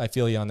know. I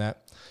feel you on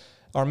that.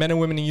 Our men and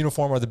women in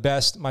uniform are the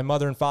best. My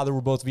mother and father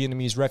were both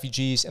Vietnamese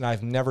refugees, and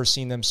I've never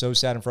seen them so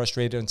sad and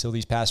frustrated until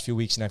these past few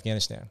weeks in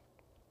Afghanistan.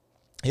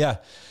 Yeah.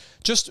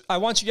 I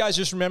want you guys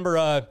to just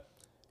remember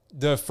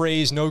the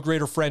phrase, no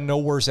greater friend, no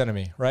worse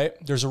enemy, right?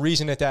 There's a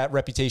reason that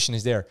reputation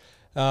is there.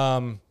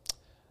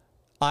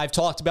 I've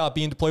talked about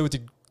being deployed with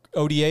the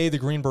ODA, the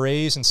Green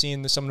Berets, and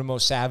seeing some of the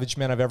most savage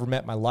men I've ever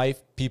met in my life.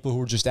 People who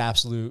are just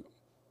absolute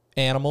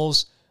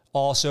animals.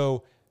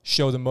 Also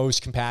show the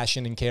most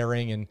compassion and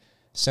caring and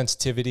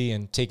sensitivity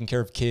and taking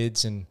care of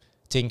kids and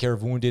taking care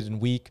of wounded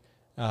and weak.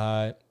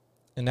 And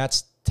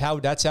that's how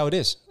it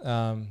is.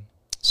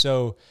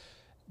 So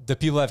the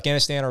people of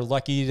Afghanistan are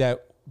lucky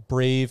that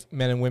brave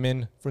men and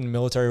women from the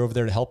military are over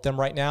there to help them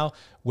right now,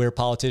 where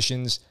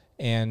politicians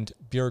and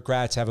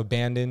bureaucrats have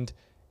abandoned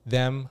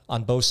them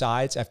on both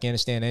sides,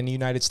 Afghanistan and the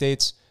United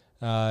States,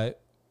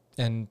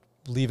 and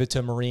leave it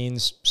to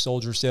Marines,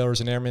 soldiers, sailors,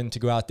 and airmen to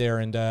go out there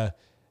and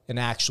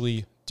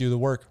actually do the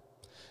work.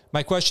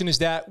 My question is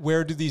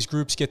where do these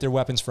groups get their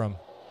weapons from?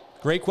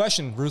 Great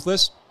question,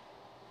 Ruthless.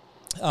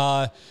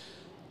 A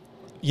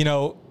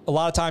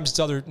lot of times it's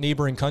other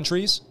neighboring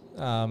countries.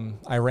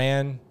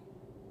 Iran,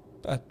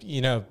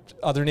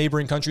 other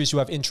neighboring countries who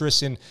have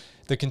interests in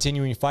the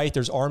continuing fight.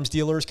 There's arms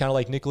dealers, kind of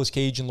like Nicolas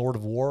Cage in Lord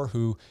of War,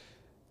 who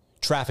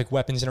traffic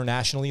weapons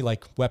internationally,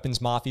 like weapons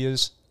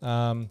mafias.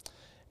 And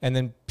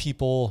then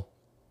people,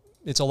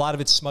 a lot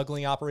of it's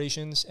smuggling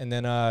operations. And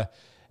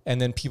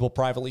then people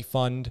privately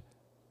fund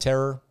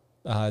terror.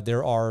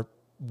 There are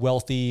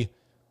wealthy,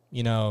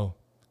 oil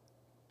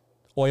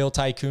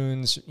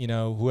tycoons,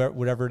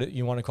 whatever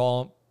you want to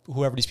call them,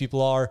 whoever these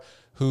people are,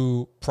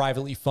 who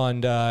privately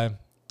fund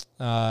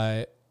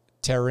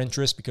terror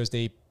interests because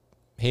they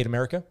hate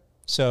America.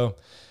 So,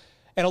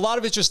 and a lot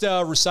of it's just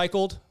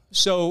recycled.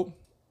 So,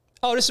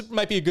 this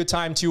might be a good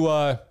time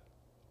to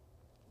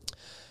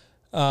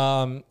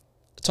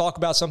talk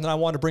about something I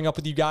wanted to bring up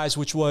with you guys,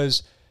 which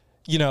was,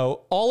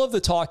 all of the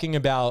talking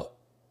about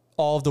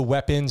all of the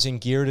weapons and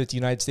gear that the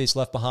United States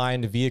left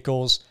behind, the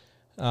vehicles.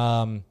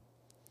 One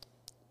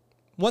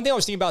thing I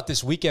was thinking about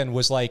this weekend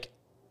was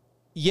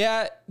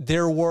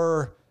there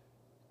were,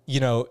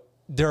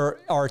 there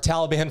are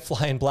Taliban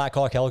flying Black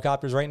Hawk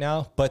helicopters right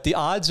now, but the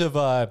odds of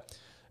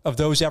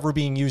those ever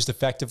being used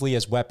effectively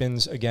as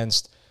weapons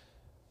against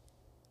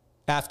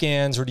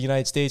Afghans or the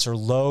United States are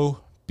low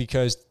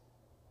because,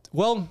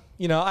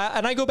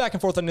 I go back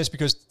and forth on this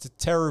because the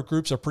terror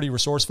groups are pretty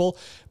resourceful,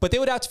 but they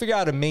would have to figure out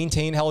how to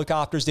maintain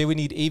helicopters. They would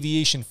need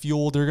aviation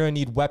fuel. They're going to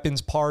need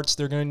weapons parts.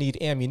 They're going to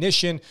need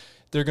ammunition.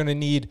 They're going to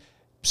need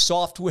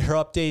software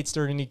updates.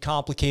 They're going to need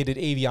complicated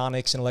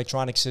avionics and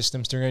electronic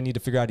systems. They're going to need to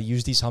figure out how to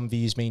use these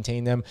Humvees,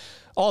 maintain them,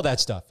 all that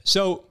stuff.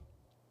 So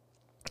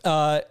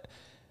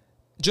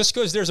just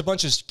because there's a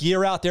bunch of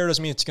gear out there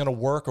doesn't mean it's going to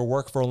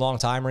work for a long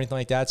time or anything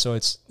like that. So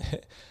it's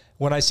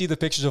when I see the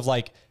pictures of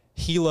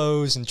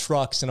helos and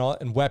trucks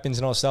and weapons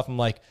and all this stuff, I'm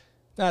like,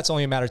 it's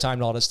only a matter of time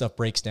till all this stuff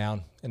breaks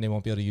down and they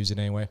won't be able to use it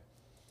anyway.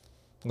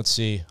 Let's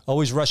see.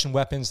 Always Russian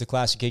weapons, the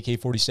classic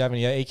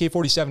AK-47. Yeah,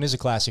 AK-47 is a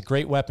classic.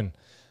 Great weapon.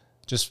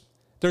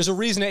 There's a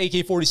reason that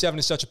AK-47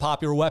 is such a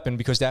popular weapon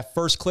because that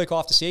first click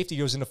off the safety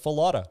goes into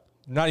full auto.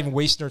 They're not even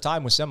wasting their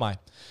time with semi.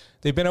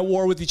 They've been at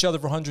war with each other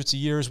for hundreds of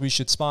years. We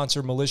should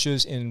sponsor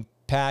militias in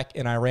PAC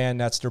and Iran.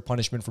 That's their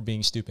punishment for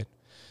being stupid.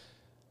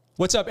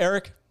 What's up,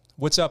 Eric?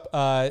 What's up,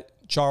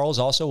 Charles?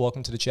 Also,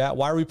 welcome to the chat.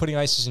 Why are we putting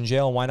ISIS in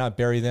jail and why not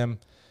bury them?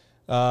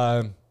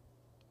 I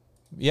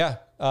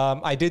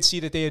did see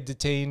that they had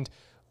detained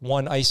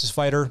one ISIS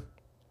fighter.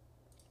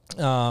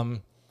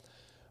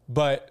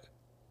 But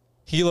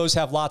helos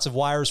have lots of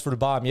wires for the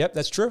bomb. Yep,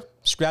 that's true.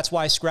 That's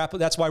why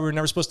we were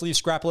never supposed to leave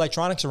scrap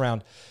electronics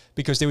around,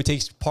 because they would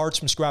take parts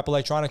from scrap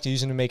electronics and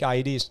use them to make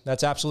IEDs.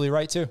 That's absolutely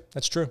right too.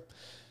 That's true.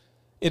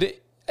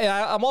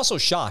 I'm also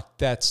shocked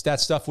that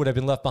stuff would have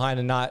been left behind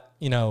and not,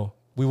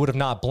 we would have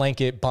not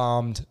blanket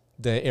bombed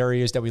the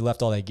areas that we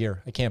left all that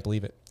gear. I can't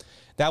believe it.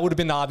 That would have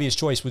been the obvious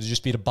choice, would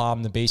just be to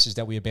bomb the bases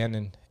that we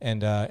abandoned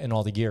and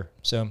all the gear.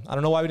 So I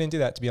don't know why we didn't do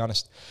that, to be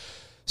honest.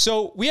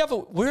 So we're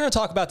going to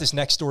talk about this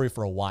next story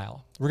for a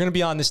while. We're going to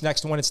be on this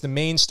next one. It's the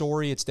main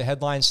story. It's the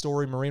headline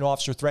story. Marine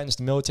officer threatens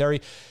the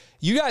military.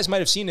 You guys might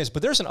have seen this,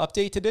 but there's an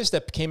update to this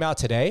that came out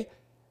today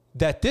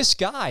that this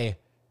guy,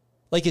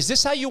 is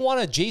this how you want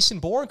a Jason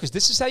Bourne? Because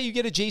this is how you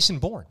get a Jason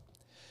Bourne.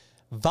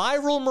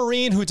 Viral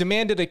Marine who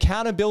demanded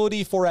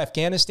accountability for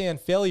Afghanistan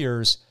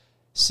failures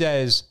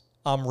says,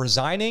 I'm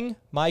resigning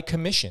my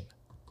commission.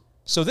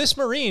 So this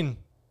Marine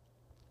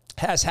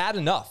has had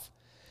enough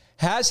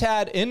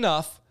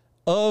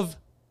of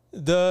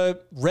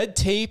the red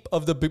tape,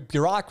 of the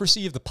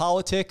bureaucracy, of the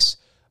politics,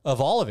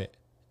 of all of it.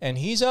 And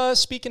he's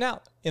speaking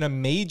out in a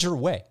major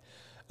way.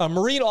 A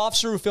Marine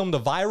officer who filmed a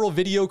viral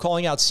video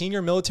calling out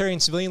senior military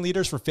and civilian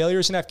leaders for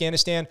failures in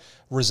Afghanistan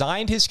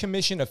resigned his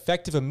commission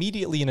effective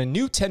immediately in a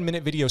new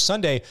 10-minute video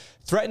Sunday,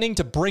 threatening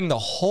to bring the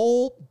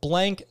whole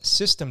blank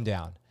system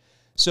down.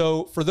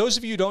 So for those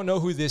of you who don't know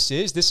who this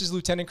is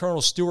Lieutenant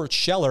Colonel Stuart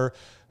Scheller,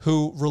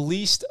 who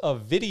released a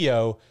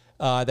video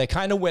that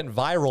kind of went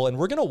viral. And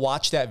we're going to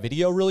watch that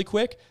video really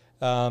quick.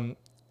 Well,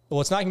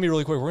 it's not going to be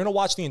really quick. We're going to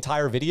watch the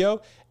entire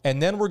video, and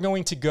then we're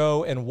going to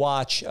go and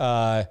watch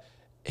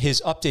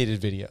his updated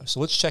video. So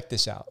let's check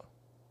this out.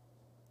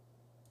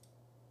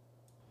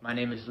 My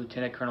name is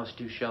Lieutenant Colonel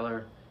Stu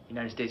Scheller,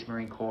 United States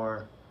Marine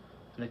Corps.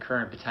 I'm the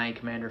current battalion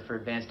commander for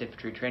Advanced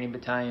Infantry Training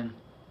Battalion.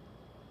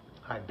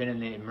 I've been in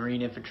the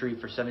Marine Infantry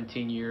for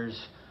 17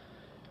 years.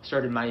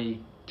 Started my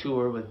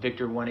tour with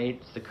Victor 18.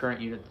 It's the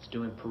current unit that's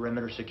doing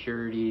perimeter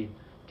security,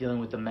 dealing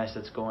with the mess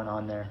that's going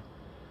on there.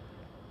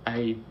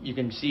 You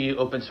can see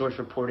open source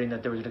reporting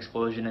that there was an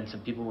explosion and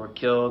some people were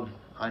killed.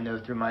 I know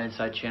through my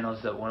inside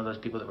channels that one of those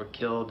people that were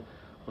killed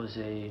was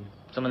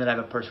someone that I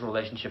have a personal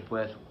relationship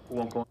with.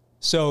 Won't go.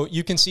 So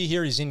you can see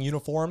here he's in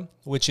uniform,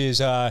 which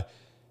is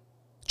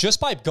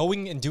just by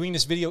going and doing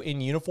this video in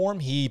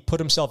uniform, he put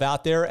himself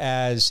out there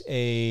as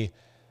a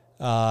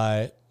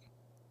high-ranking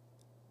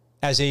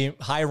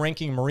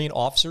Marine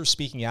officer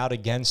speaking out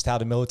against how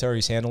the military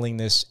is handling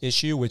this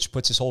issue, which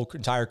puts his whole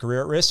entire career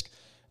at risk,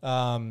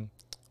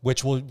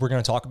 which we're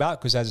going to talk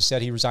about because, as I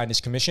said, he resigned his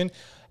commission.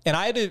 And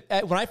I had to,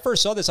 when I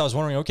first saw this, I was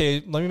wondering,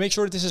 okay, let me make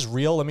sure that this is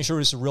real. Let me make sure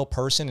this is a real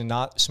person and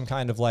not some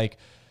kind of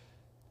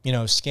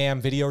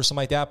scam video or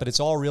something like that. But it's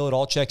all real. It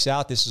all checks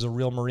out. This is a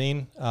real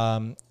Marine.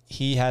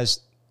 He has,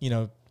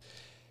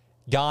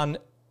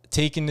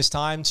 taken this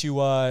time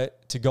to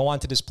go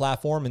onto this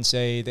platform and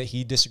say that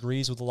he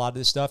disagrees with a lot of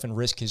this stuff and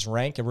risk his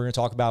rank. And we're going to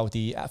talk about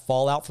the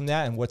fallout from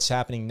that and what's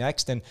happening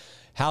next and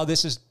how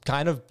this is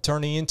kind of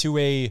turning into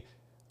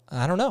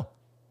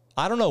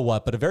I don't know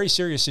what, but a very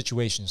serious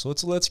situation. So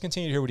let's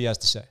continue to hear what he has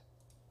to say.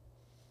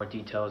 More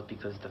details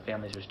because the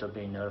families are still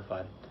being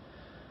notified.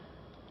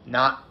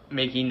 Not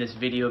making this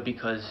video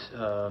because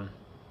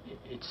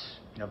it's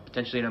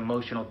potentially an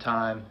emotional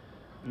time.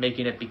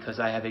 Making it because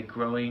I have a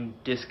growing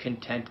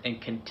discontent and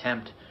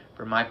contempt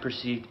for my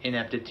perceived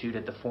ineptitude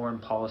at the foreign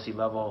policy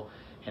level,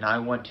 and I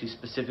want to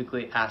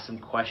specifically ask some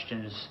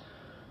questions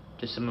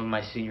to some of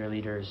my senior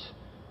leaders.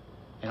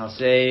 And I'll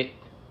say,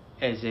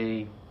 as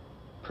a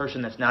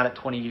person that's not at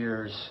 20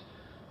 years,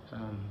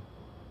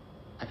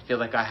 I feel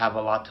like I have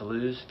a lot to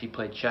lose. If you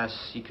play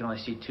chess, you can only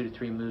see 2 to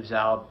 3 moves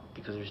out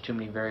because there's too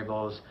many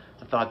variables.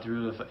 I thought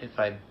through if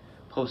I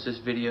post this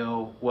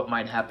video, what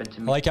might happen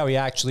to me. I like how he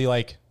actually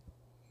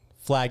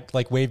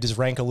waved his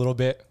rank a little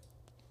bit.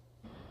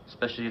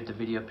 Especially if the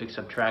video picks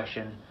up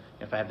traction,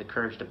 if I have the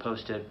courage to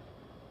post it.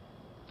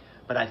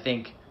 But I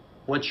think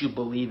what you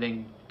believe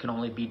in can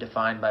only be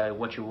defined by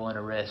what you're willing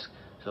to risk.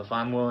 So if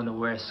I'm willing to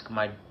risk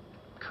my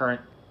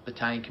current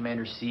battalion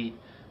commander seat,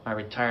 my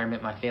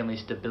retirement, my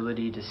family's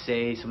stability to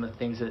say some of the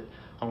things that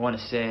I want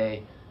to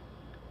say,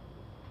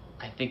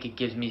 I think it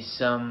gives me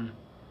some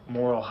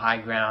moral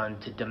high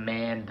ground to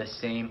demand the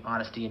same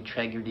honesty,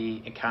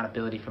 integrity,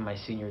 accountability from my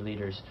senior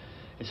leaders.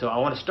 And so I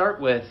want to start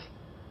with,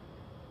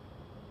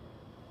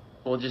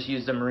 we'll just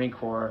use the Marine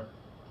Corps.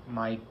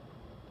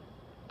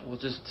 We'll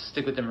just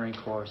stick with the Marine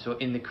Corps. So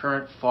in the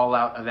current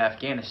fallout of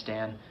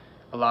Afghanistan,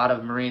 a lot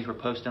of Marines were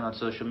posting on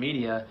social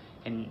media,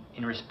 and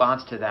in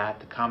response to that,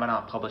 the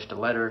Commandant published a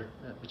letter,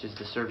 which is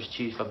the service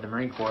chief of the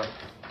Marine Corps.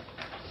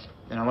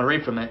 And I want to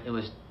read from it. It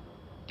was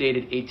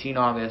dated 18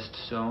 August,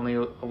 so only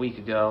a week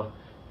ago.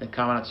 The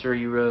Commandant, sir,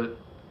 you wrote,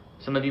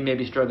 "Some of you may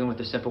be struggling with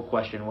a simple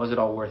question. Was it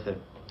all worth it?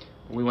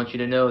 We want you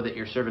to know that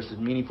your service was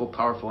meaningful,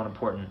 powerful, and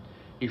important.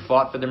 You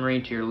fought for the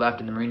Marine to your left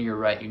and the Marine to your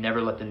right. You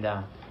never let them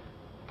down."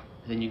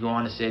 And then you go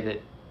on to say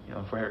that,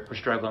 if we're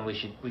struggling,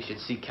 we should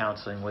seek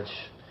counseling, which,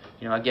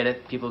 I get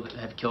it. People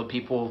have killed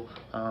people.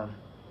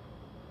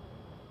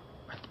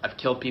 I've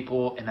killed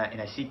people, and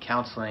I seek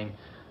counseling,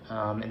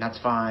 and that's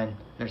fine.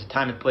 There's a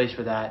time and place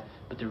for that.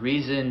 But the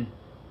reason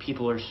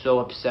people are so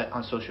upset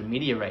on social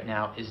media right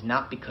now is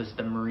not because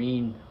the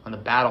Marine on the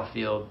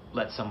battlefield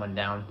let someone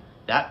down.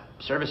 That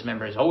service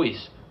member has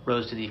always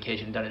rose to the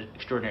occasion and done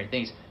extraordinary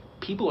things.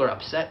 People are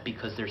upset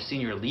because their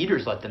senior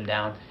leaders let them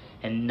down,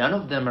 and none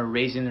of them are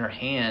raising their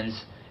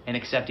hands and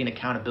accepting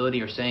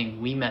accountability or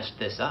saying, we messed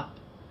this up.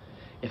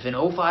 If an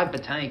 05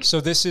 battalion...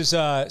 So this is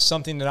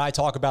something that I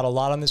talk about a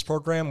lot on this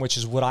program, which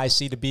is what I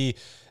see to be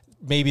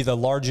maybe the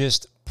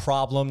largest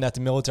problem that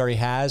the military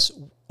has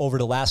over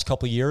the last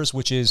couple of years,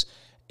 which is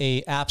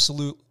a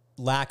absolute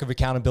lack of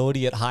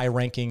accountability at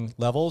high-ranking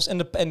levels. And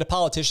the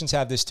politicians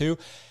have this too.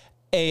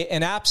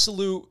 An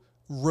absolute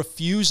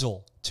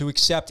refusal to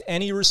accept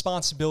any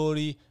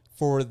responsibility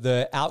for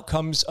the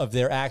outcomes of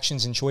their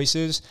actions and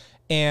choices.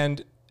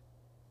 And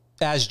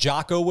as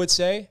Jocko would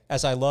say,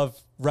 as I love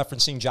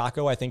referencing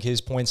Jocko, I think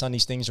his points on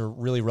these things are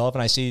really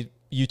relevant. I see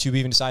YouTube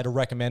even decided to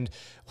recommend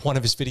one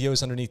of his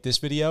videos underneath this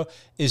video,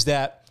 is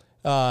that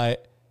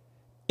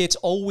it's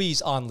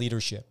always on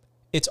leadership.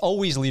 It's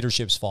always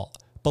leadership's fault.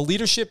 But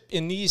leadership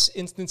in these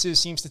instances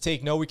seems to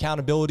take no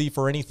accountability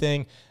for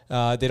anything.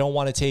 They don't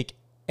want to take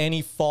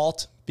any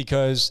fault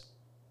because,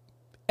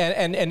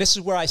 and this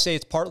is where I say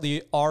it's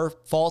partly our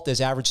fault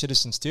as average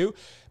citizens too,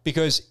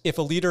 because if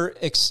a leader,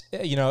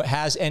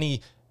 has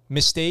any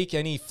mistake,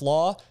 any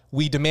flaw,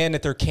 we demand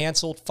that they're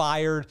canceled,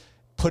 fired,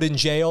 put in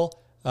jail,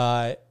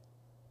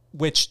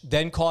 which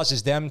then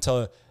causes them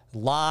to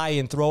lie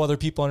and throw other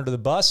people under the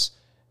bus.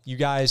 You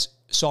guys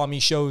saw me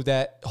show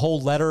that whole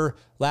letter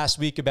last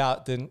week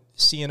about the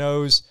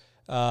CNO's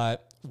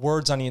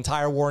words on the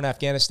entire war in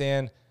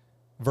Afghanistan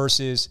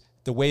versus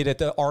the way that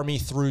the Army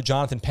threw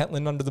Jonathan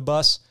Pentland under the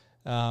bus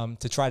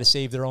to try to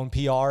save their own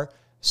PR.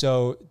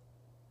 So,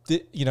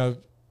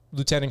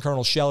 Lieutenant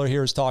Colonel Scheller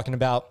here is talking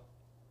about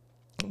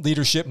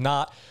leadership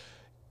not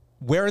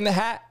wearing the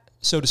hat,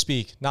 so to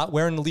speak, not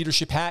wearing the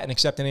leadership hat and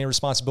accepting any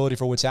responsibility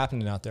for what's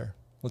happening out there.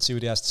 Let's see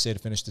what he has to say to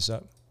finish this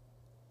up.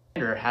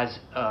 Has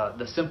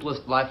the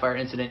simplest live fire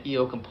incident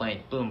EO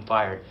complaint, boom,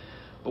 fired.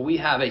 But we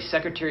have a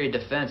Secretary of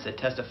Defense that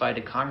testified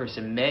to Congress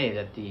in May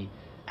that the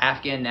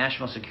Afghan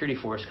National Security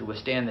Force could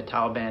withstand the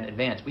Taliban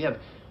advance. We have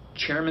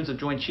chairmen of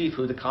Joint Chief,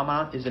 who the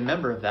Commandant is a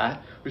member of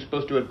that, who's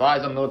supposed to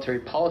advise on military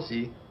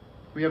policy.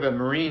 We have a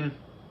Marine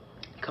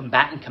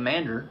combatant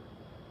commander.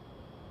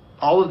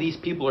 All of these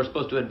people are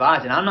supposed to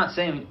advise. And I'm not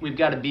saying we've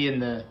got to be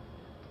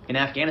in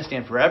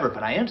Afghanistan forever,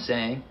 but I am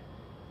saying,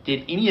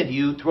 did any of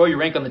you throw your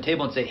rank on the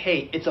table and say,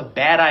 hey, it's a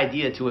bad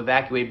idea to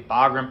evacuate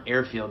Bagram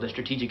Airfield, the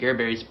strategic air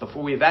base,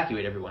 before we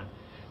evacuate everyone?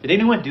 Did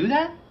anyone do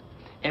that?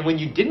 And when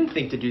you didn't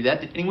think to do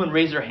that, did anyone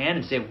raise their hand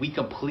and say, we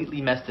completely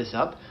messed this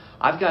up?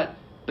 I've got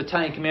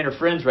battalion commander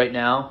friends right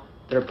now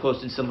that are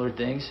posting similar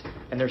things,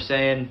 and they're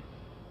saying,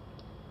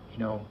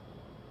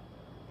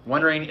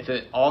 wondering if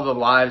all the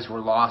lives were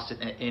lost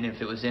and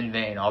if it was in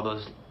vain, all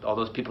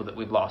those people that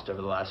we've lost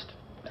over the last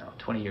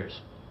 20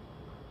 years.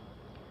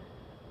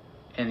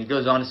 And he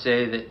goes on to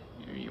say that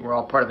we're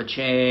all part of a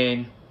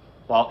chain.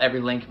 While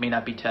every link may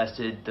not be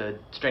tested, the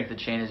strength of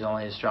the chain is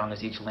only as strong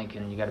as each link,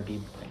 and you got to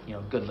be,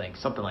 good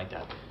links, something like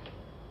that.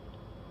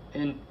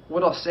 And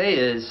what I'll say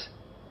is,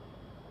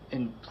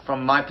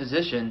 from my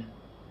position,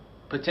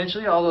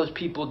 potentially all those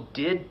people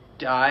did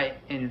die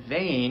in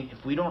vain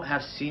if we don't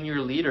have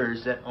senior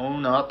leaders that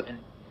own up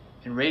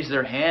and raise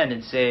their hand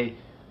and say,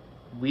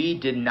 we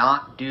did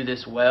not do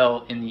this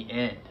well in the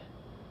end.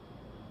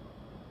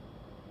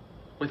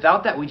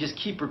 Without that, we just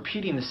keep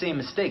repeating the same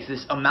mistakes.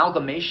 This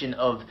amalgamation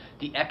of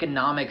the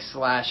economic /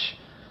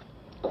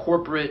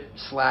 corporate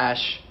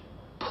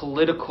 /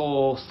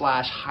 political /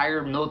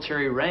 higher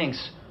military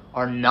ranks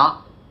are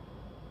not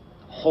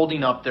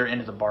holding up their end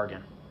of the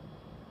bargain.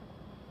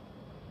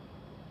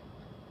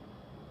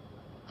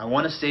 I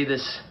want to say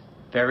this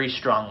very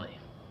strongly.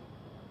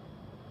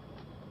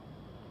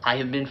 I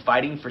have been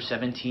fighting for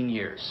 17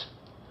 years.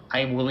 I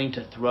am willing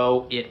to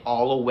throw it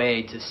all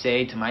away to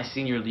say to my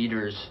senior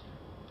leaders,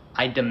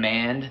 I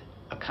demand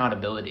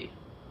accountability.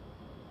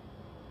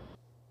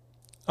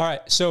 All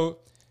right, so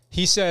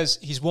he says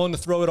he's willing to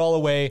throw it all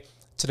away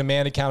to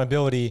demand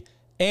accountability,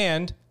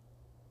 and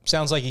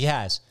sounds like he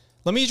has.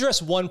 Let me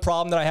address one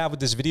problem that I have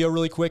with this video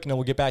really quick, and then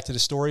we'll get back to the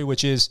story,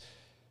 which is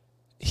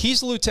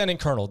he's a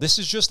lieutenant colonel. This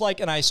is just like,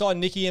 and I saw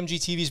Nikki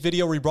MGTV's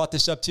video where he brought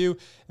this up too.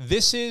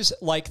 This is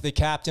like the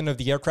captain of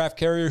the aircraft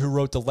carrier who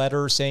wrote the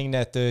letter saying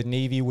that the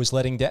Navy was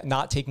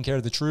not taking care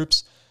of the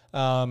troops.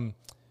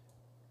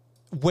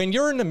 When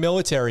you're in the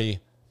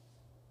military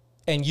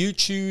and you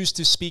choose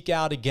to speak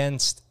out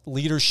against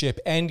leadership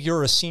and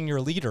you're a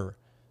senior leader,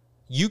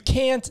 you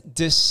can't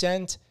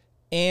dissent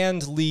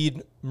and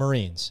lead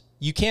Marines.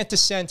 You can't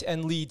dissent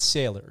and lead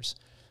sailors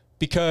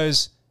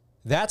because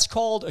that's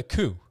called a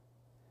coup.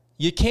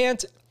 You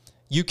can't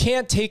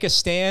take a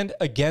stand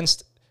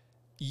against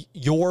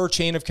your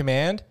chain of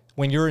command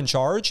when you're in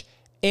charge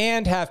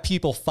and have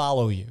people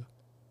follow you,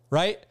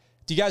 right?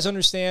 Do you guys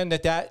understand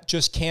that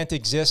just can't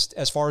exist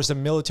as far as the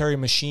military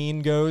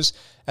machine goes?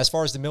 As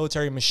far as the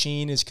military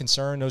machine is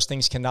concerned, those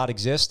things cannot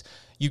exist.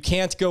 You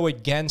can't go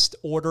against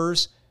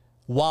orders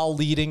while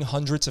leading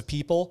hundreds of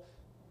people.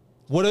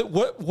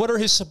 What are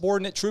his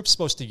subordinate troops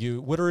supposed to do?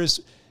 What are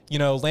his,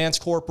 lance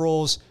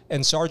corporals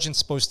and sergeants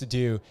supposed to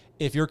do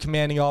if your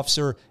commanding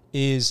officer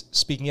is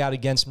speaking out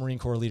against Marine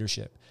Corps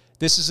leadership?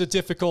 This is a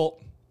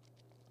difficult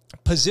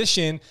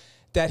position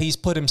that he's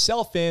put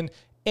himself in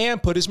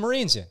and put his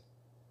Marines in.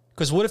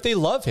 Because what if they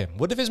love him?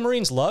 What if his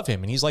Marines love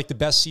him and he's like the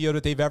best CO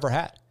that they've ever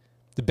had,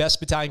 the best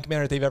battalion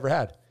commander that they've ever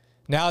had?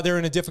 Now they're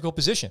in a difficult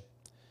position.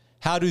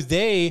 How do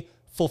they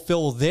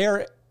fulfill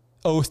their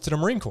oath to the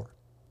Marine Corps?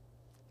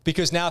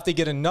 Because now if they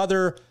get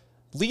another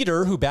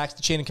leader who backs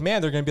the chain of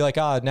command, they're going to be like,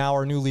 now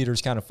our new leader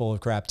is kind of full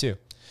of crap too.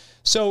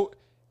 So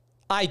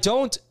I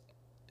don't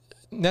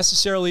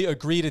necessarily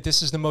agree that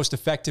this is the most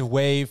effective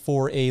way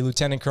for a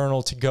lieutenant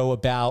colonel to go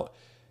about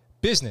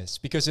business,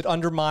 because it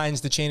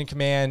undermines the chain of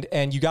command.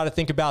 And you got to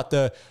think about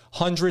the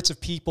hundreds of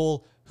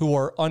people who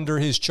are under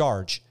his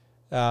charge,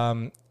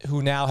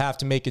 who now have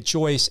to make a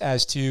choice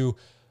as to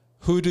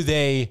who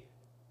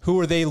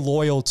are they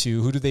loyal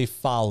to, who do they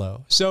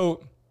follow.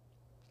 So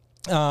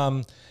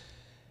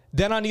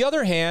then on the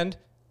other hand,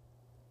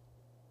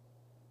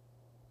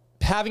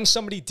 having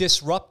somebody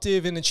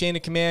disruptive in the chain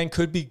of command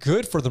could be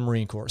good for the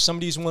Marine Corps.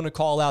 Somebody's willing to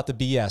call out the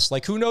BS.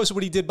 Like, who knows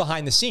what he did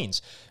behind the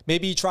scenes?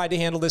 Maybe he tried to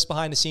handle this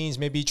behind the scenes.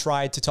 Maybe he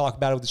tried to talk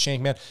about it with the chain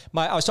of command.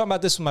 I was talking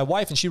about this with my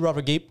wife, and she brought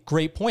up a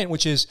great point,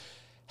 which is,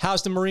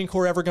 how's the Marine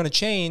Corps ever going to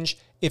change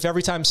if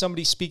every time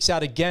somebody speaks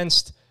out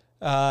against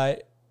a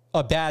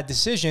bad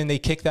decision, they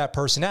kick that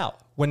person out?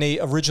 When they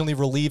originally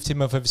relieved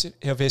him of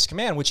his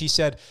command, which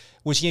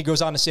he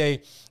goes on to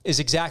say is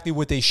exactly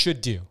what they should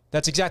do.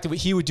 That's exactly what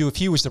he would do if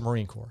he was the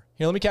Marine Corps.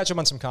 Here, let me catch up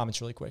on some comments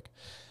really quick.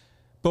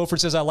 Beaufort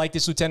says, I like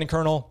this Lieutenant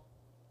Colonel.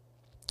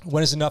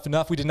 When is enough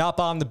enough? We did not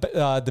bomb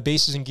the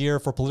bases and gear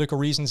for political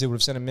reasons. It would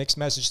have sent a mixed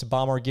message to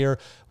bomb our gear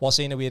while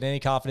saying that we had any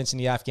confidence in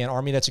the Afghan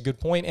army. That's a good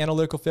point.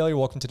 Analytical failure.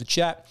 Welcome to the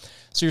chat.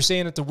 So you're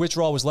saying that the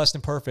withdrawal was less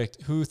than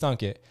perfect. Who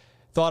thunk it?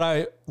 Thought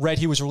I read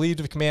he was relieved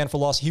of command for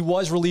loss. He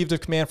was relieved of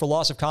command for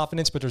loss of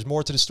confidence, but there's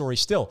more to the story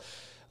still.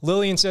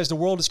 Lillian says the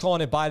world is calling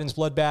it Biden's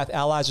bloodbath.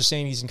 Allies are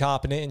saying he's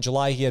incompetent. In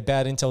July, he had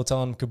bad intel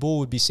telling him Kabul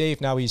would be safe.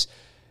 Now he's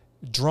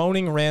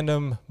droning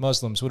random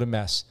Muslims. What a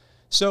mess.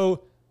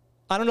 So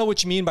I don't know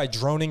what you mean by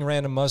droning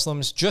random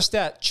Muslims. Just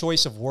that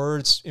choice of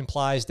words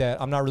implies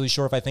that I'm not really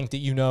sure if I think that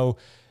you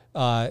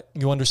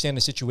understand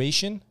the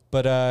situation,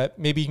 but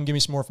maybe you can give me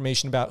some more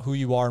information about who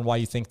you are and why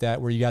you think that,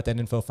 where you got that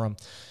info from.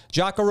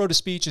 Jocko wrote a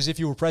speech as if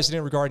you were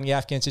president regarding the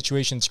Afghan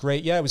situation. It's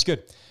great. Yeah, it was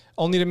good.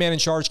 Only the man in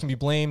charge can be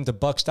blamed. The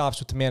buck stops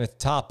with the man at the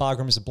top.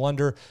 Bagram is a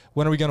blunder.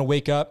 When are we going to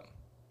wake up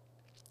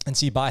and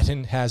see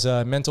Biden has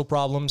mental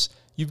problems?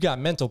 You've got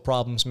mental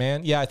problems,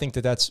 man. Yeah, I think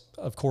that's,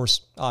 of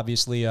course,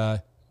 obviously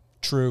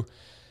true.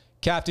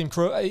 Captain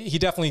Crow, he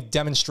definitely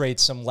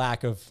demonstrates some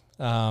lack of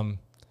I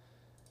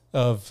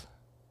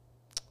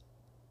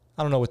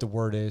don't know what the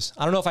word is.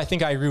 I don't know if I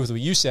think I agree with what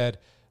you said,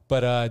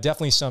 but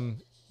definitely some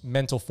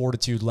mental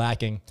fortitude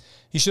lacking.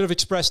 He should have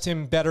expressed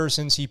him better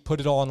since he put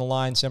it all on the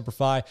line, Semper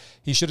Fi.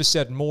 He should have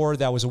said more.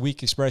 That was a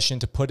weak expression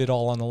to put it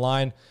all on the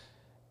line.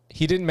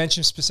 He didn't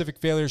mention specific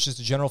failures, just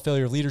a general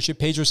failure of leadership.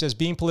 Pedro says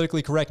being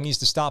politically correct needs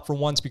to stop for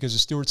once because,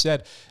 as Stewart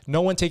said,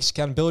 no one takes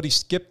accountability.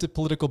 Skip the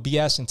political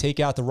BS and take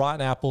out the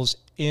rotten apples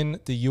in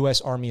the U.S.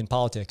 Army and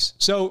politics.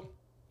 So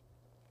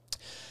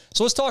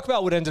let's talk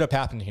about what ended up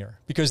happening here,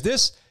 because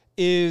this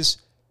is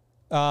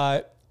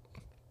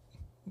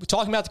we're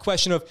talking about the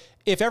question of,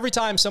 if every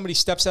time somebody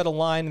steps out of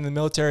line in the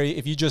military,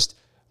 if you just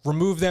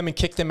remove them and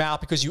kick them out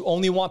because you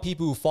only want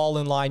people who fall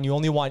in line, you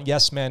only want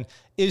yes men,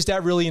 is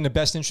that really in the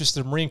best interest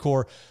of the Marine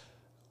Corps?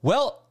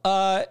 Well,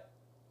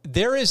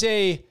 there is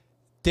a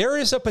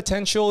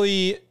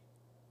potentially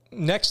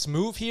next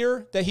move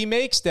here that he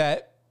makes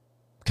that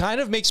kind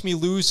of makes me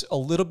lose a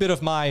little bit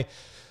of my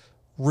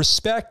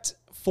respect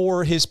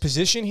for his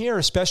position here,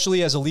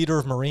 especially as a leader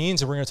of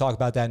Marines, and we're going to talk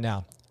about that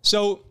now.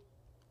 So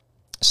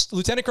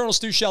Lieutenant Colonel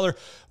Stu Scheller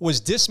was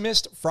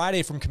dismissed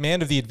Friday from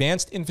command of the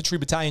Advanced Infantry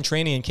Battalion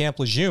training in Camp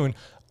Lejeune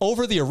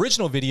over the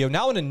original video.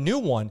 Now in a new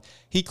one,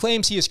 he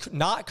claims he is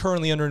not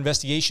currently under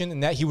investigation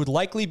and that he would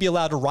likely be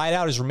allowed to ride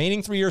out his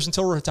remaining 3 years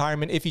until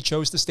retirement if he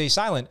chose to stay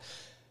silent.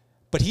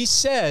 But he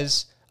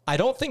says, I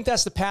don't think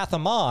that's the path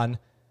I'm on.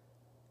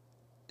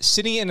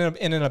 Sitting in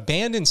an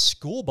abandoned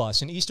school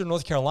bus in eastern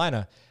North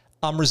Carolina,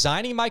 I'm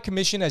resigning my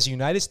commission as a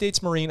United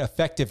States Marine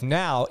effective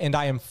now, and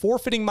I am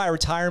forfeiting my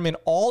retirement,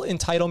 all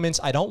entitlements.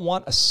 I don't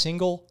want a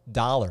single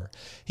dollar.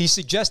 He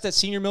suggests that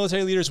senior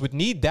military leaders would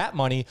need that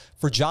money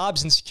for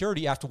jobs and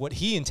security after what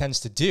he intends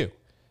to do,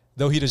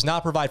 though he does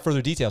not provide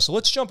further details. So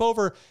let's jump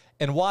over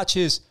and watch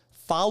his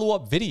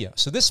follow-up video.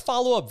 So this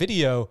follow-up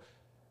video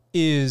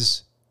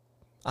is,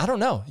 I don't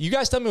know. You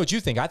guys tell me what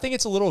you think. I think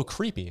it's a little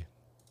creepy.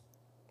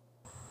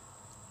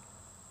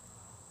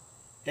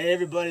 Hey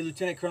everybody,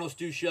 Lieutenant Colonel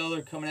Stu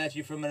Scheller coming at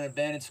you from an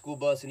abandoned school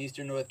bus in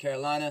eastern North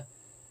Carolina.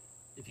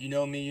 If you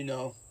know me, you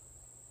know.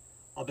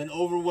 I've been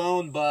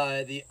overwhelmed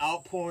by the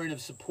outpouring of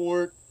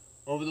support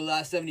over the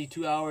last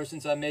 72 hours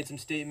since I made some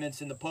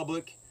statements in the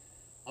public.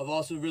 I've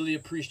also really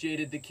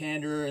appreciated the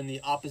candor and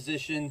the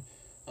opposition,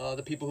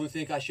 the people who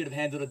think I should have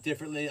handled it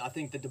differently. I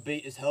think the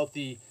debate is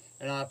healthy,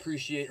 and I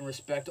appreciate and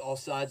respect all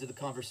sides of the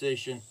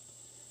conversation.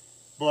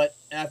 But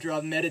after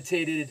I've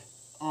meditated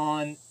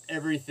on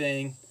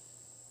everything,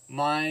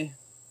 my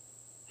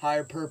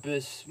higher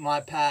purpose, my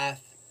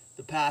path,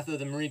 the path of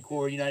the Marine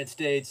Corps, United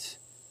States,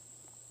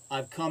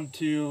 I've come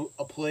to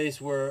a place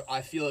where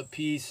I feel at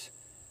peace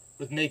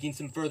with making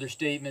some further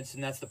statements,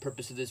 and that's the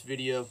purpose of this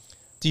video.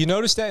 Do you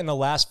notice that in the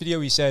last video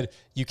he said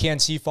you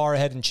can't see far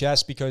ahead in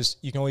chess because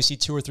you can only see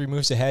 2 or 3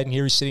 moves ahead, and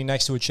here he's sitting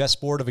next to a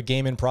chessboard of a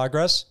game in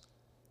progress?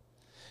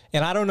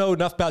 And I don't know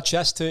enough about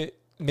chess to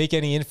make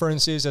any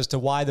inferences as to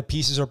why the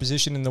pieces are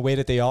positioned in the way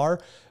that they are,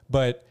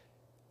 but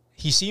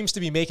he seems to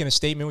be making a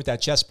statement with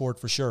that chessboard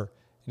for sure.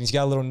 and he's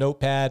got a little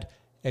notepad,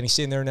 and he's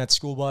sitting there in that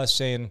school bus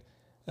saying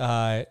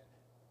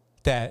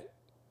that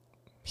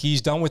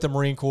he's done with the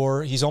Marine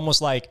Corps. He's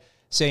almost like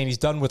saying he's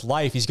done with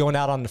life. He's going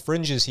out on the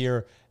fringes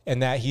here,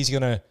 and that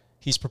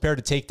he's prepared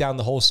to take down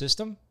the whole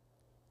system.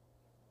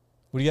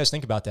 What do you guys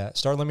think about that?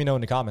 Start letting me know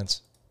in the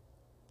comments.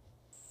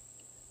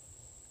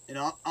 You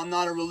know, I'm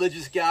not a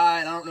religious guy,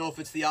 and I don't know if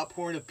it's the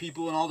outpouring of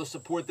people and all the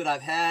support that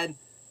I've had,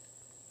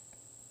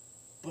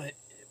 but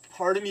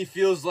part of me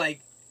feels like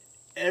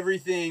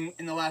everything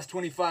in the last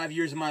 25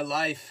 years of my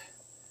life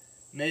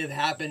may have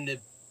happened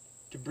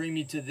to bring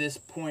me to this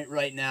point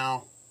right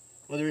now.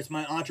 Whether it's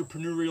my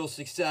entrepreneurial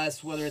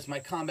success, whether it's my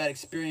combat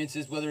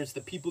experiences, whether it's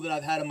the people that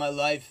I've had in my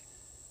life,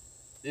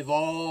 they've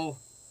all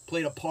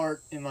played a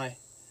part in my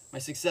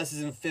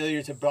successes and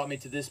failures have brought me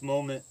to this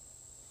moment.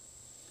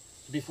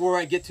 Before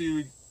I get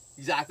to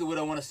exactly what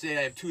I want to say,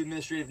 I have two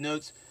administrative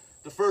notes.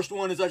 The first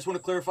one is I just want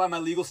to clarify my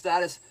legal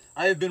status.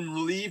 I have been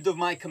relieved of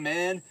my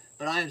command,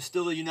 but I am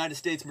still a United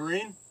States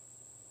Marine.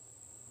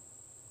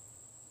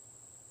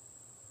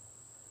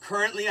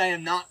 Currently, I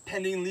am not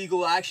pending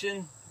legal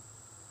action.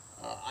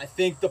 I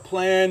think the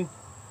plan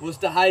was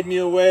to hide me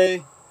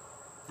away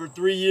for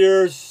 3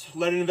 years,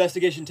 let an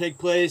investigation take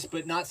place,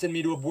 but not send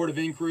me to a board of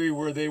inquiry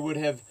where they would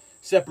have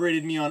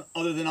separated me on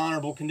other than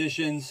honorable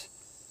conditions.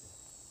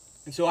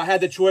 And so I had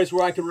the choice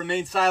where I could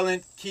remain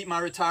silent, keep my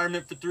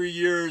retirement for 3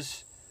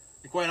 years,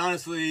 and quite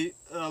honestly,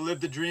 live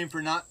the dream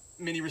for not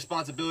many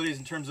responsibilities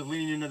in terms of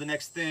leaning into the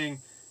next thing,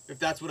 if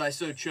that's what I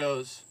so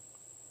chose.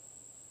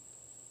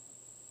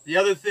 The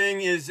other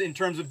thing is in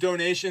terms of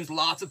donations,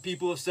 lots of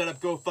people have set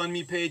up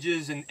GoFundMe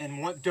pages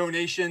and want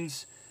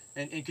donations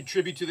and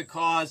contribute to the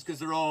cause because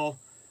they're all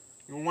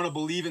want to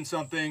believe in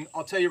something.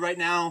 I'll tell you right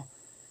now,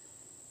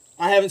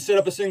 I haven't set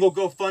up a single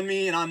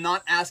GoFundMe, and I'm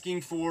not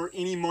asking for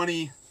any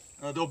money.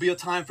 There'll be a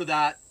time for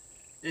that.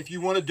 If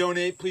you want to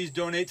donate, please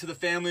donate to the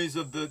families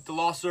of the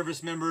lost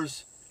service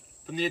members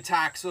from the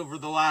attacks over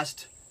the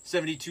last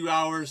 72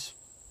 hours.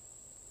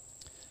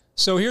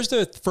 So here's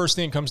the first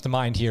thing that comes to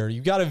mind here.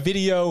 You've got a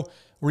video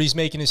where he's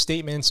making his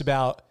statements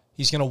about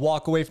he's going to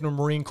walk away from the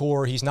Marine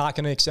Corps. He's not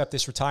going to accept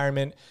this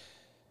retirement.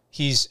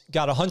 He's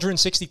got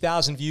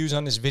 160,000 views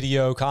on this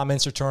video.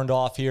 Comments are turned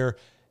off here.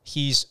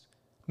 He's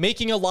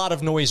making a lot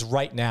of noise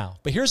right now.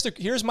 But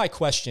here's my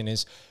question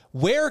is,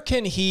 where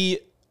can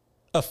he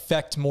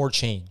affect more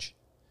change?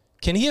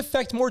 Can he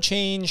affect more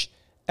change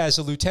as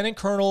a lieutenant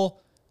colonel,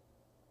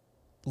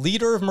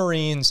 leader of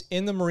Marines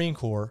in the Marine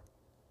Corps?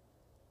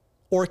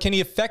 Or can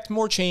he affect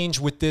more change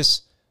with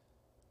this,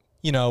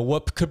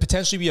 what could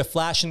potentially be a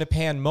flash in the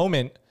pan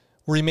moment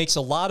where he makes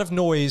a lot of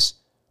noise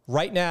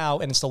right now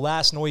and it's the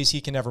last noise he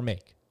can ever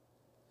make?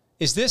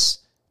 Is this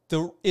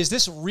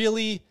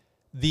really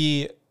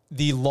the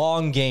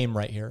long game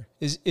right here?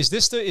 Is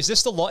this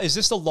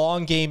the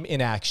long game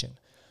in action?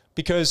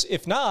 Because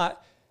if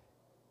not,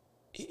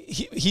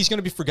 he's going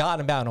to be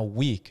forgotten about in a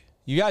week.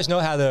 You guys know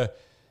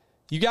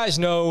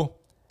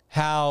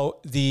how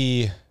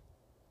the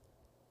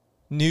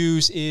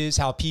news is,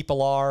 how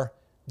people are.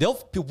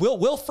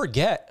 We'll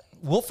forget.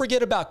 We'll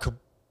forget about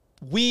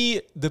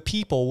we, the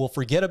people, will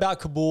forget about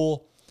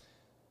Kabul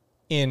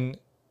in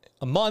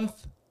a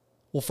month.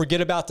 We'll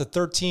forget about the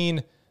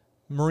 13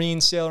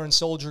 Marine sailor and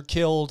soldier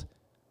killed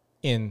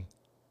in,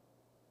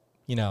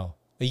 a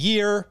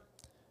year.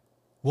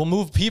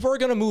 People are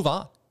going to move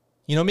on.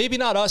 Maybe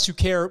not us who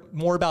care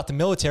more about the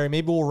military.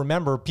 Maybe we'll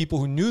remember. People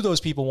who knew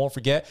those people won't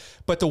forget.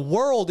 But the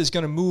world is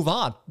going to move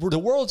on. The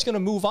world's going to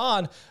move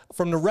on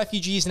from the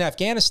refugees in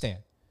Afghanistan.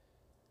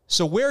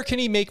 So where can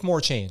he make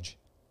more change?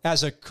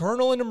 As a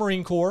colonel in the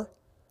Marine Corps,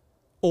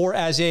 or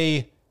as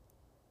a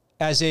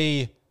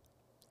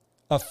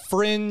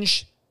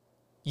fringe,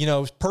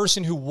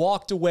 person who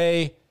walked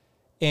away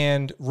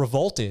and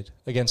revolted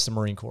against the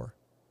Marine Corps?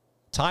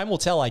 Time will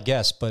tell, I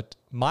guess. But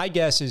my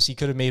guess is he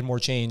could have made more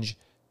change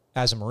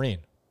as a Marine.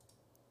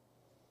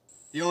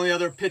 The only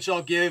other pitch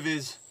I'll give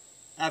is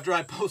after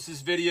I post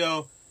this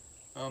video,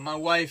 my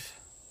wife,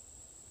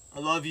 I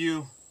love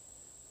you.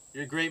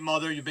 You're a great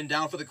mother. You've been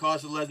down for the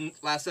cause for the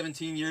last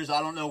 17 years.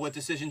 I don't know what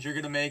decisions you're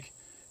going to make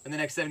in the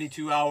next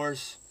 72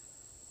 hours.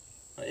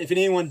 If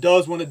anyone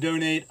does want to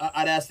donate,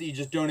 I'd ask that you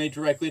just donate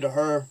directly to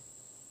her.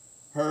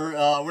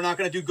 We're not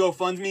going to do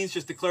GoFundMes,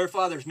 just to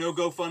clarify. There's no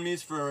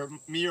GoFundMes for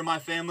me or my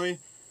family.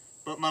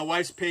 But my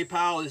wife's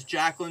PayPal is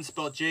Jacqueline,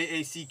 spelled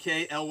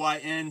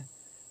Jacklyn,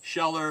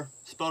 Scheller,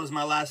 spelled as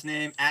my last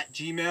name,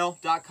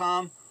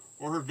 @gmail.com,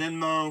 or her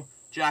Venmo,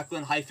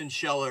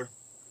 Jacqueline-Scheller.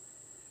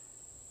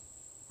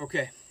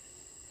 Okay.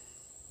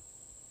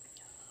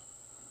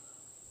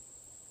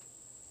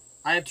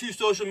 I have two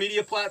social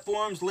media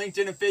platforms,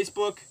 LinkedIn and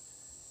Facebook,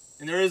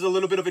 and there is a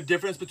little bit of a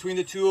difference between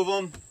the two of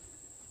them.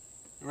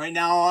 Right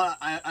now,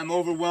 I'm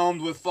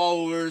overwhelmed with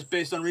followers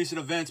based on recent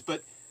events,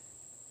 but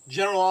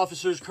general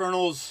officers,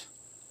 colonels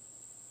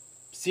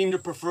seem to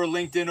prefer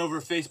LinkedIn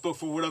over Facebook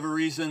for whatever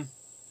reason.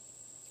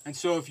 And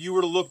so if you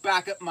were to look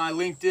back at my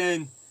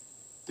LinkedIn,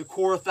 the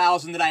core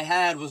 1,000 that I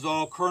had was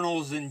all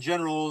colonels and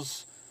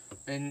generals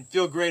and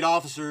field grade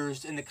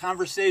officers, and the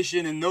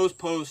conversation in those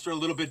posts are a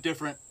little bit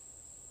different.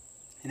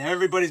 and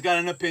everybody's got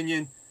an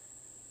opinion,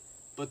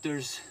 but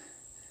there's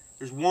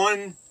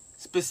one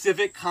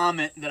specific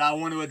comment that I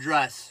want to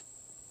address.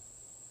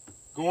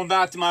 Going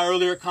back to my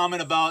earlier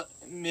comment about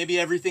maybe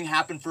everything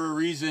happened for a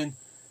reason.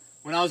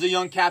 When I was a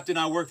young captain,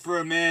 I worked for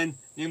a man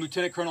named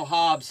Lieutenant Colonel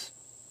Hobbs,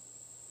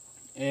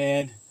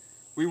 and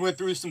we went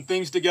through some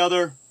things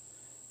together,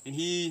 and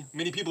he,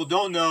 many people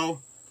don't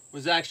know,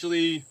 was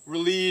actually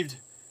relieved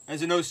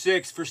as an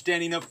 06 for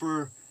standing up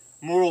for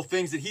moral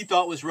things that he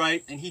thought was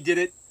right, and he did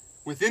it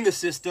within the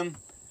system,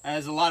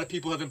 as a lot of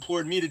people have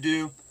implored me to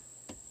do,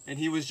 and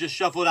he was just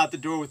shuffled out the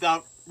door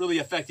without really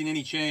affecting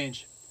any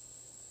change.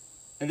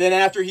 And then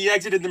after he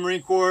exited the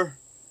Marine Corps,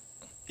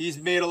 he's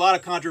made a lot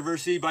of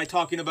controversy by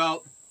talking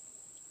about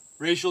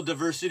racial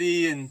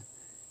diversity and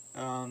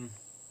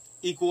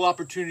equal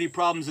opportunity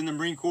problems in the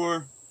Marine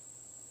Corps.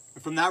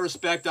 And from that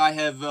respect, I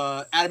have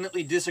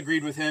adamantly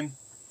disagreed with him.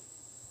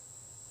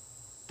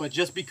 But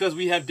just because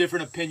we have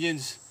different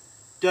opinions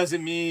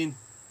doesn't mean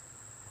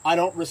I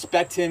don't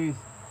respect him.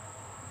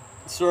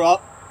 Sir,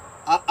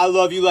 I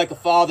love you like a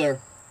father.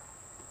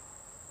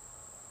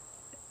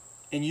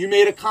 And you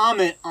made a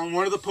comment on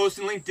one of the posts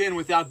in LinkedIn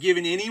without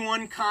giving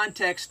anyone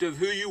context of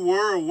who you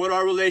were or what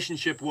our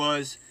relationship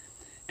was.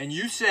 And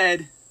you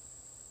said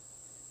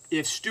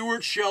if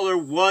Stuart Scheller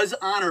was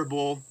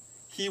honorable,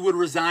 he would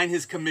resign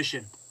his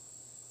commission.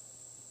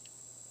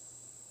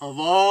 Of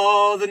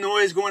all the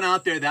noise going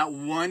out there, that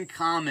one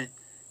comment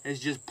has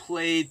just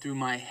played through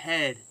my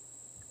head.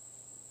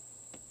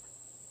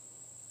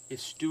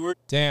 If Stuart...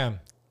 Damn.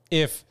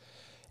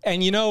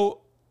 And you know,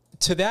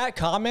 to that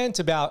comment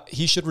about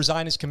he should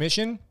resign his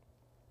commission,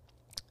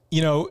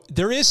 you know,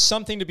 there is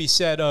something to be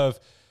said of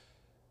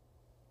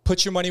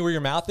put your money where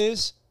your mouth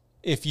is.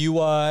 If you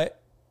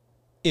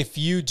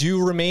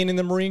do remain in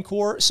the Marine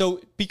Corps.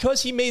 So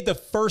because he made the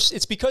first,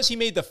 it's because he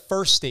made the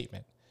first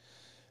statement.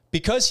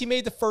 Because he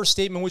made the first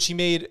statement, which he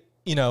made,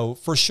 you know,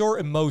 for sure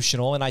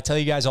emotional. And I tell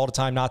you guys all the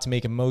time not to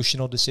make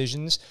emotional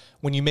decisions.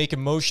 When you make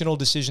emotional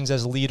decisions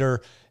as a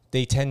leader,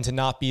 they tend to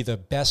not be the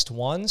best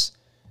ones.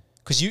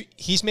 Because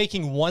he's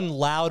making one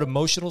loud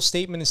emotional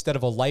statement instead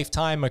of a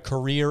lifetime, a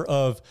career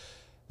of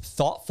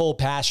thoughtful,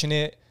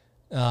 passionate,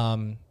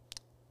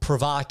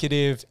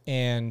 provocative,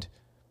 and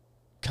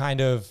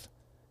kind of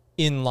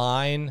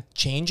in-line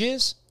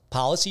changes,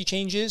 policy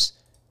changes,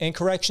 and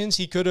corrections.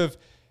 He could have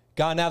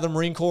gotten out of the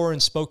Marine Corps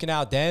and spoken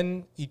out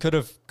then. He could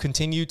have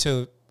continued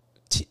to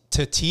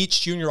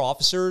teach junior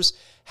officers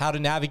how to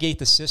navigate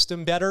the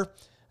system better,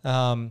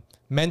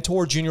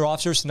 mentor junior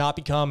officers to not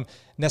become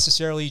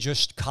necessarily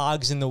just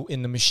cogs in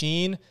the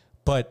machine,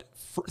 but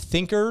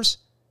thinkers,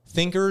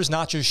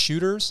 not just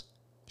shooters.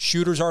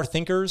 Shooters are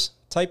thinkers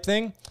type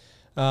thing,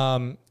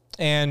 and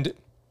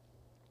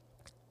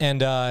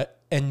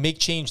make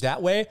change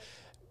that way,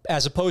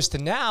 as opposed to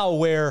now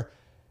where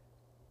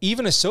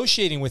even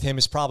associating with him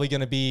is probably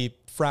going to be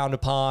frowned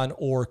upon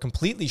or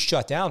completely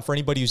shut down for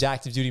anybody who's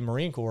active duty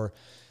Marine Corps.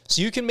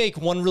 So you can make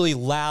one really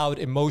loud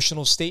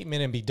emotional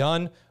statement and be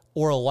done,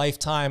 or a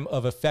lifetime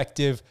of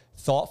effective,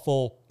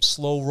 thoughtful,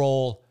 slow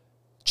roll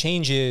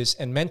changes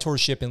and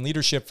mentorship and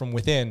leadership from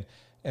within.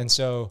 And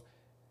so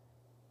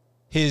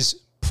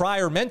his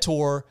prior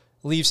mentor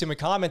leaves him a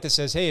comment that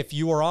says, hey, if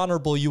you are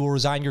honorable, you will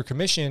resign your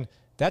commission.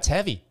 That's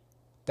heavy.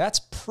 That's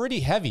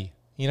pretty heavy,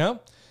 you know,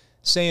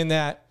 saying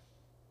that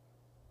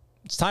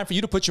it's time for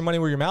you to put your money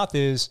where your mouth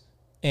is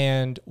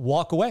and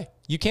walk away.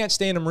 You can't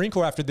stay in the Marine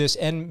Corps after this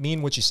and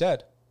mean what you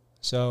said.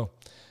 So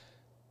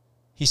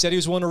he said he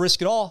was willing to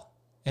risk it all.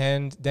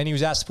 And then he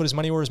was asked to put his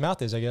money where his mouth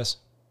is, I guess.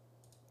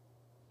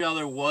 If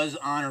Scheller was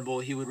honorable,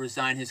 he would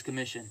resign his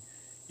commission.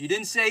 You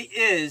didn't say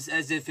is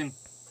as if in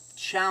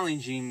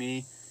challenging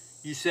me.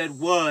 You said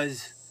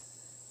was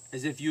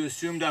as if you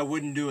assumed I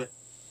wouldn't do it.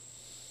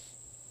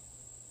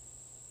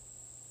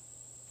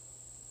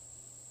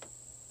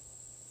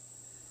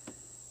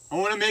 I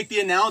want to make the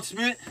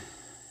announcement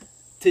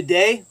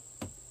today.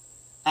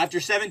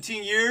 After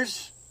 17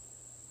 years,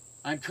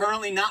 I'm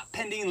currently not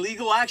pending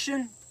legal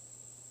action.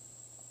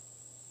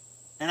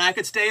 And I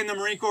could stay in the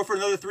Marine Corps for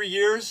another 3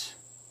 years.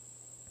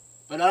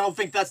 But I don't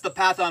think that's the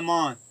path I'm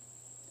on.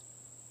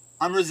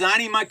 I'm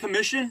resigning my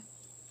commission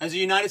as a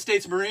United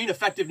States Marine,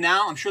 effective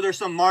now. I'm sure there's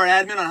some MAR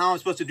admin on how I'm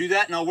supposed to do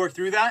that, and I'll work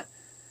through that.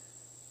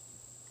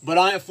 But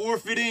I am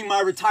forfeiting my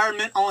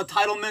retirement, all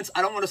entitlements.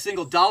 I don't want a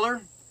single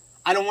dollar.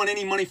 I don't want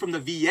any money from the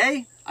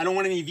VA. I don't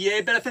want any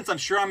VA benefits. I'm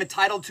sure I'm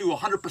entitled to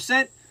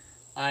 100%.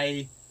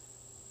 I,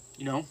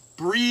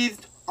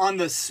 breathed on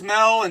the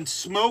smell and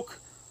smoke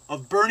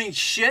of burning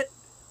shit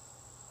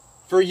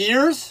for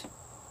years.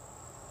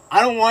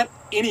 I don't want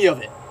any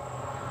of it.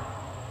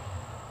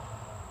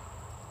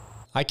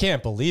 I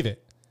can't believe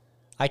it.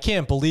 I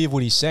can't believe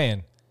what he's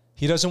saying.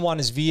 He doesn't want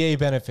his VA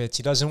benefits.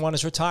 He doesn't want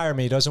his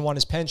retirement. He doesn't want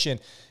his pension.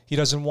 He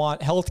doesn't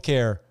want health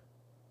care.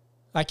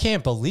 I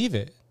can't believe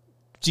it.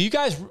 Do you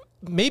guys,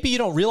 maybe you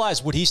don't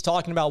realize what he's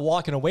talking about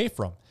walking away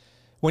from.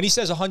 When he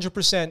says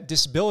 100%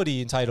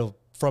 disability entitled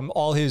from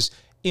all his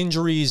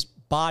injuries,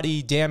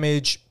 body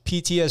damage,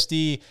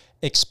 PTSD,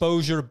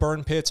 exposure to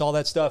burn pits, all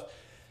that stuff,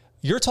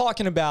 you're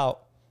talking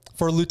about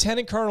For a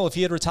lieutenant colonel, if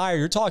he had retired,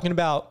 you're talking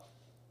about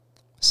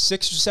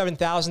 $6,000 or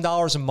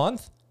 $7,000 a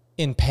month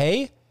in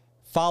pay,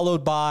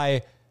 followed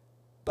by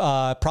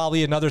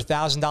probably another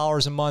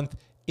 $1,000 a month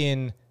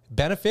in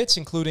benefits,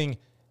 including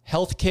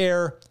health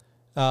care,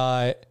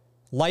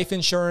 life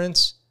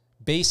insurance,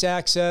 base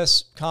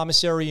access,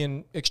 commissary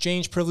and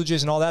exchange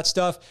privileges, and all that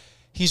stuff.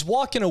 He's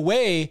walking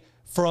away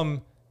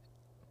from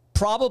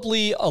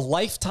probably a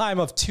lifetime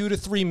of $2 to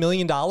 $3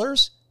 million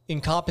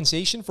in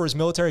compensation for his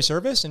military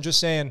service, and just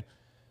saying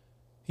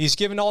he's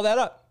giving all that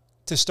up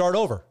to start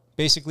over,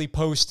 basically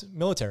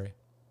post-military.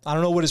 I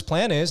don't know what his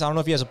plan is. I don't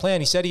know if he has a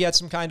plan. He said he had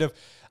some kind of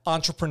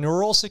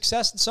entrepreneurial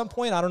success at some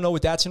point. I don't know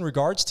what that's in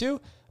regards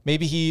to.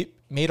 Maybe he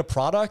made a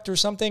product or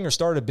something or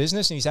started a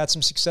business and he's had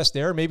some success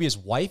there. Maybe his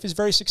wife is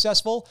very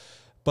successful.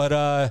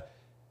 But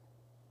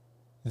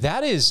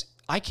that is,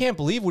 I can't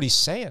believe what he's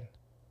saying.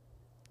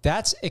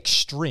 That's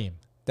extreme.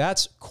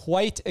 That's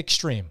quite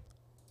extreme.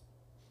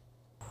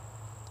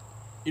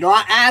 You know,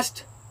 all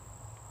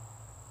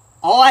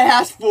I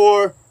asked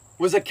for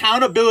was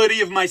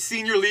accountability of my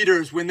senior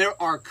leaders when there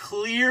are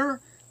clear,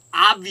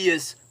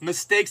 obvious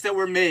mistakes that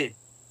were made.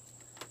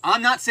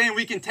 I'm not saying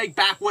we can take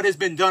back what has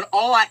been done.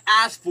 All I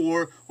asked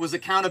for was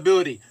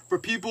accountability, for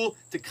people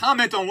to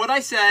comment on what I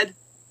said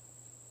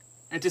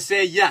and to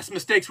say, yes,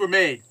 mistakes were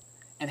made.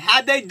 And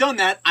had they done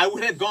that, I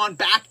would have gone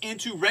back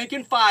into rank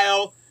and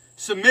file,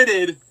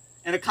 submitted,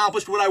 and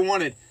accomplished what I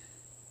wanted.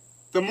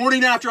 The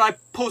morning after I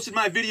posted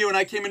my video and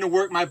I came into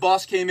work, my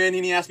boss came in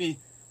and he asked me,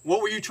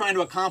 what were you trying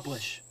to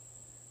accomplish?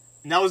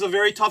 And that was a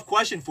very tough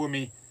question for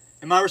me.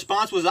 And my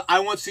response was,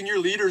 I want senior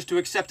leaders to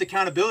accept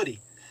accountability.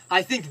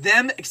 I think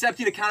them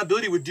accepting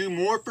accountability would do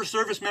more for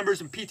service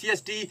members and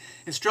PTSD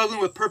and struggling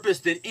with purpose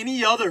than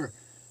any other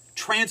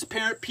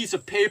transparent piece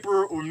of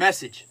paper or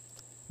message.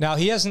 Now,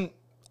 the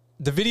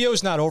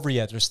video's not over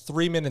yet. There's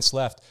 3 minutes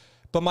left.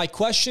 But my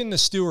question to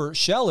Stuart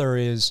Scheller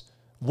is,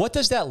 what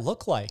does that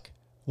look like?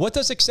 What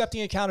does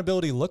accepting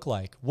accountability look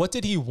like? What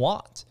did he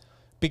want?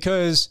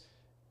 Because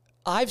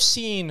I've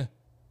seen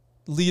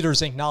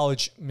leaders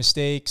acknowledge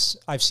mistakes.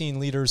 I've seen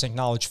leaders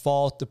acknowledge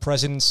fault. The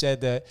president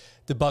said that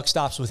the buck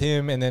stops with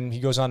him, and then he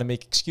goes on to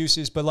make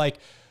excuses. But, like,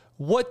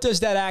 what does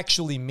that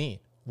actually mean?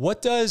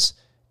 What does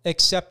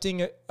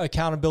accepting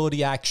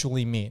accountability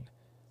actually mean?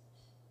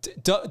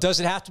 Does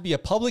it have to be a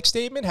public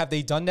statement? Have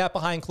they done that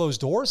behind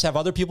closed doors? Have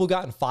other people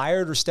gotten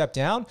fired or stepped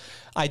down?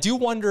 I do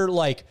wonder,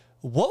 like,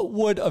 what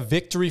would a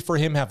victory for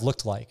him have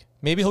looked like?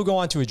 Maybe he'll go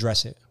on to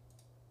address it.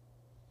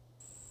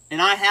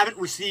 And I haven't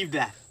received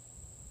that.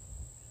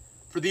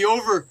 For the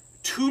over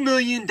 $2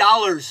 million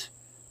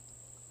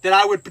that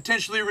I would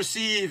potentially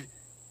receive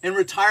in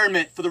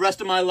retirement for the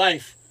rest of my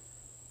life,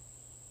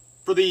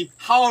 for the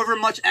however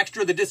much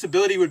extra the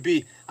disability would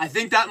be, I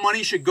think that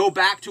money should go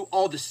back to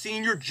all the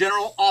senior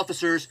general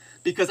officers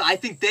because I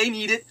think they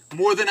need it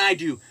more than I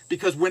do.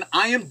 Because when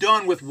I am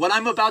done with what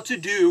I'm about to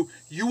do,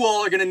 you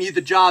all are going to need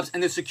the jobs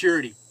and the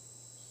security.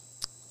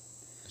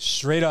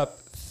 Straight up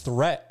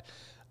threat.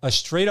 A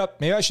straight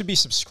up, maybe I should be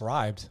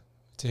subscribed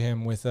to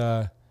him with,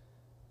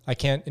 I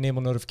can't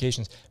enable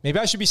notifications. Maybe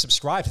I should be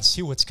subscribed and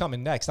see what's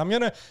coming next. I'm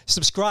going to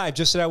subscribe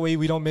just so that way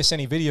we don't miss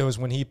any videos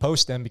when he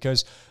posts them,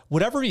 because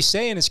whatever he's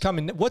saying is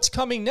coming. What's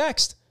coming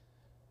next?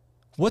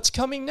 What's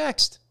coming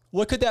next?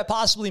 What could that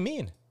possibly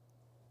mean?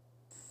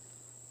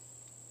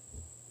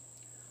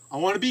 I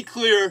want to be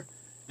clear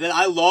that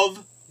I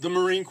love the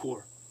Marine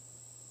Corps.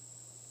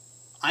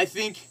 I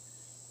think,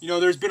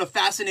 there's been a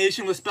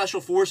fascination with Special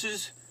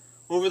Forces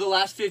over the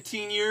last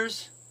 15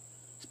 years.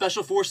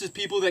 Special Forces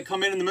people that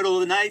come in the middle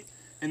of the night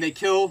and they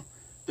kill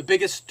the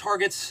biggest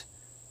targets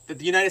that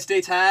the United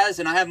States has,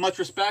 and I have much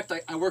respect.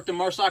 I worked in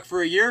MARSOC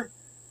for a year,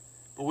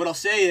 but what I'll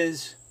say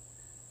is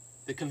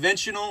the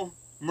conventional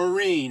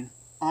Marine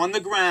on the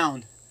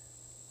ground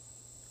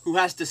who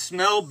has to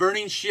smell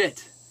burning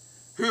shit,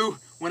 who,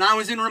 when I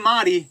was in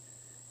Ramadi,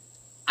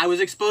 I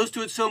was exposed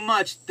to it so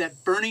much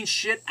that burning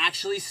shit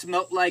actually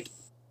smelled like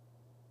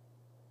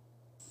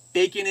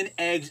bacon and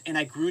eggs, and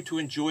I grew to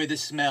enjoy the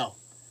smell.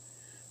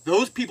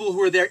 Those people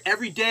who are there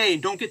every day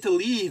and don't get to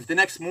leave the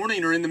next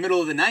morning or in the middle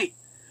of the night,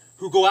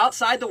 who go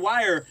outside the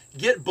wire,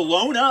 get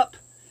blown up,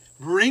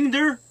 bring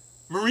their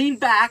Marine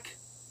back,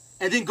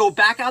 and then go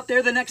back out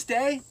there the next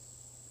day,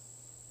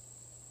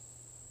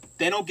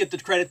 they don't get the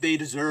credit they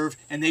deserve,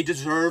 and they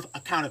deserve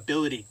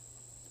accountability.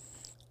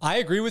 I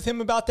agree with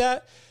him about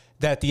that.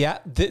 That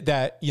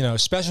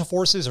Special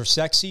Forces are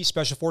sexy.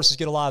 Special Forces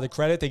get a lot of the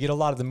credit. They get a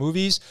lot of the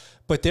movies.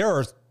 But there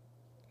are,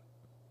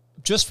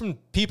 just from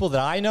people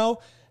that I know,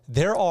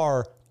 there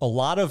are a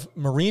lot of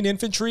Marine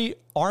infantry,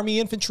 Army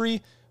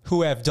infantry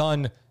who have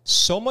done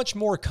so much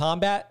more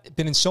combat,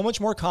 been in so much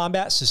more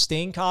combat,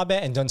 sustained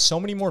combat, and done so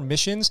many more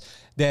missions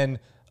than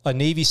a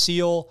Navy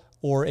SEAL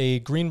or a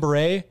Green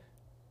Beret,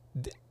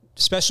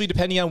 especially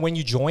depending on when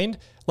you joined.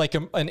 Like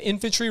an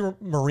infantry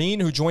Marine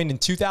who joined in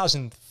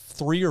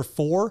 2003 or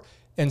 4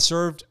 and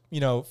served,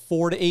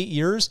 4 to 8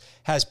 years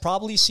has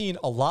probably seen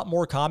a lot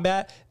more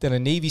combat than a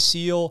Navy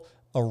SEAL,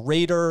 a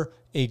Raider,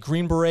 a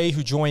Green Beret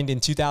who joined in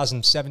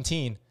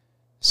 2017,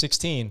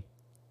 16.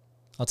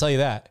 I'll tell you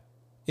that.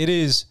 It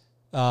is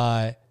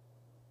the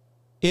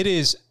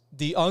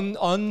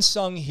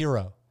unsung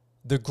hero,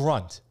 the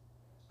grunt,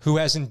 who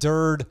has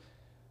endured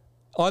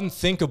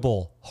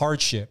unthinkable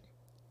hardship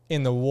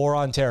in the war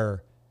on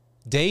terror,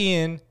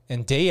 day in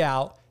and day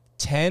out,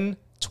 10,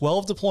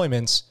 12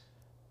 deployments,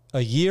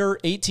 a year,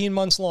 18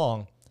 months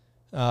long,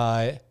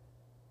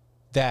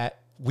 that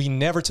we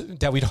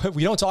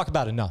don't talk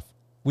about enough.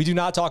 We do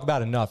not talk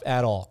about enough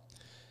at all.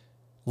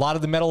 A lot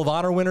of the Medal of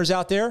Honor winners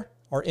out there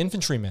are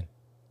infantrymen,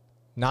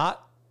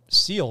 not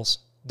SEALs.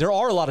 There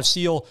are a lot of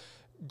SEAL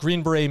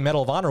Green Beret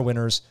Medal of Honor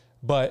winners,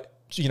 but,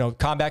 you know,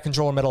 combat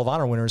controller Medal of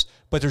Honor winners,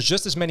 but there's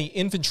just as many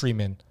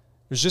infantrymen.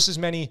 There's just as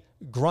many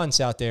grunts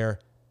out there.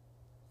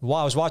 Well,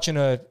 I was watching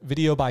a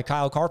video by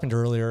Kyle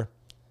Carpenter earlier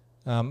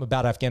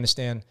about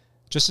Afghanistan.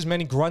 Just as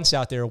many grunts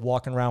out there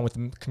walking around with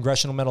the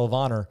Congressional Medal of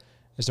Honor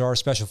as there are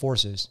special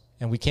forces.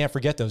 And we can't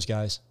forget those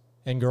guys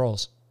and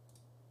girls.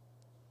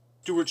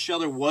 Stuart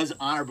Scheller was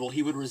honorable.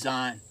 He would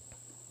resign.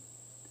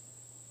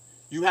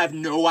 You have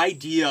no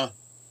idea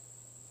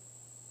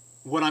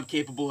what I'm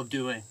capable of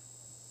doing.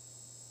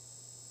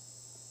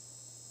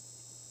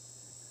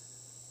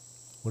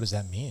 What does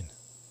that mean?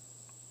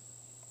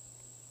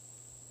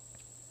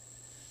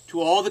 To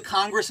all the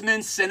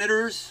congressmen,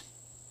 senators,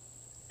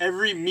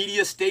 every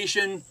media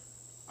station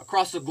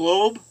across the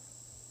globe,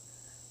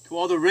 to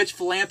all the rich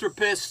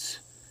philanthropists,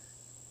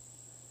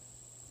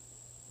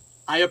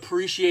 I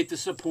appreciate the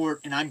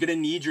support, and I'm going to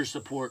need your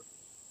support.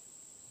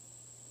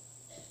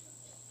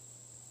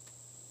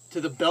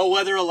 To the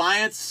Bellwether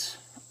Alliance,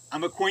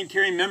 I'm a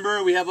coin-carrying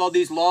member. We have all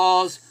these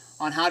laws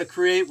on how to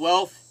create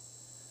wealth.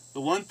 The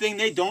one thing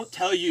they don't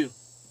tell you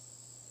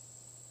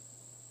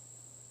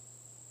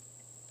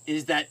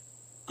is that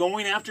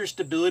going after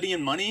stability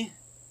and money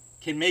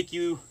can make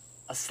you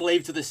a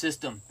slave to the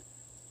system,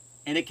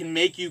 and it can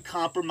make you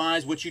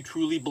compromise what you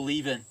truly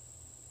believe in.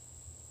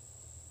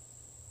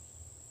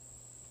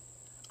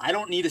 I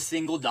don't need a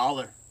single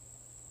dollar.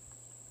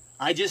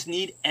 I just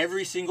need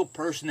every single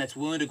person that's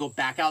willing to go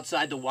back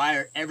outside the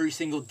wire every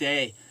single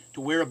day,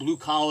 to wear a blue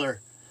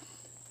collar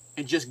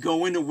and just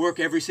go into work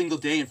every single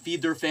day and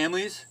feed their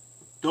families.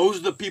 Those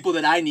are the people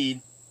that I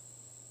need.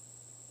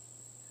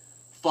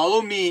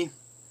 Follow me,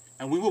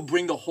 and we will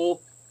bring the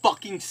whole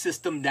fucking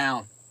system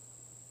down.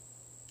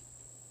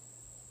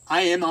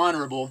 I am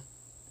honorable,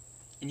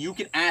 and you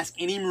can ask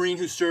any Marine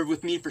who served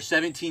with me for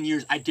 17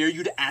 years. I dare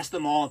you to ask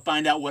them all and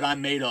find out what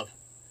I'm made of.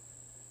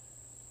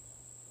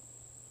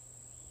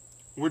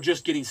 We're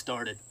just getting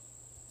started.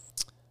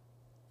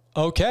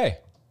 Okay.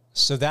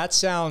 So that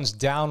sounds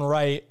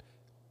downright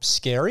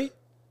scary.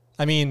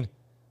 I mean,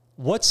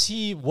 what's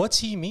he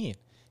mean?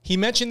 He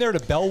mentioned there the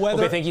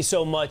Bellwether. Okay, thank you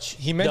so much.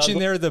 He mentioned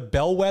Doug. there the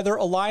Bellwether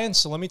Alliance.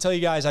 So let me tell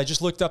you guys, I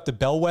just looked up the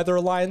Bellwether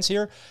Alliance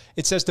here.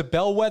 It says the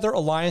Bellwether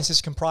Alliance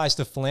is comprised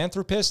of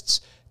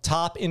philanthropists,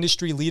 top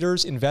industry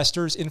leaders,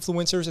 investors,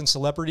 influencers, and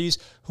celebrities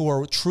who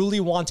are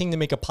truly wanting to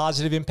make a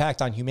positive impact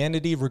on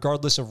humanity,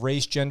 regardless of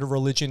race, gender,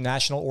 religion,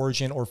 national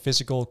origin, or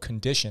physical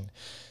condition.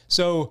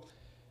 So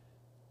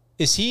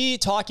is he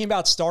talking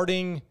about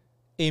starting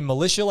a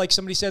militia like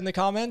somebody said in the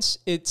comments?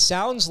 It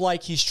sounds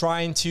like he's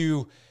trying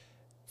to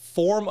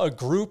form a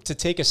group to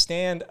take a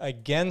stand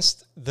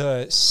against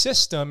the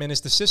system. And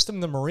is the system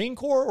the Marine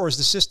Corps, or is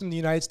the system the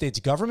United States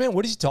government?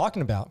 What is he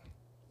talking about?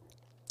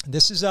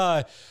 This is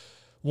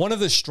one of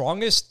the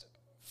strongest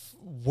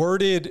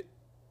worded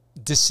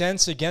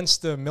dissents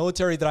against the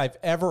military that I've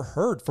ever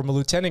heard from a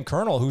lieutenant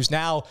colonel who's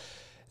now,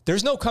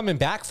 there's no coming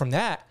back from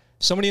that.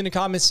 Somebody in the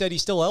comments said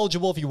he's still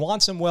eligible if he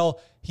wants him. Well,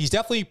 he's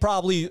definitely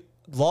probably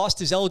lost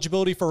his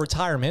eligibility for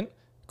retirement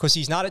because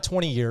he's not at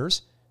 20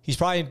 years. He's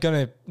probably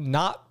going to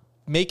not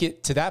make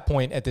it to that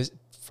point at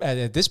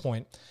this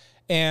point.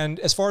 And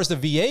as far as the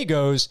VA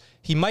goes,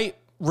 he might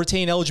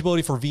retain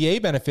eligibility for VA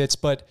benefits,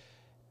 but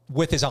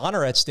with his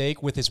honor at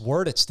stake, with his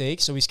word at stake.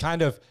 So he's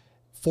kind of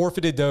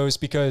forfeited those,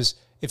 because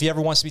if he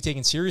ever wants to be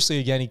taken seriously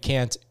again, he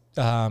can't,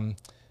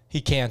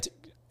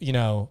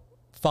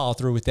 follow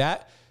through with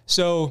that.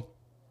 So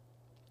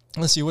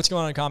let's see what's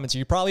going on in comments.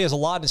 He probably has a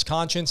lot in his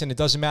conscience, and it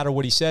doesn't matter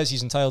what he says.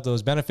 He's entitled to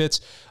those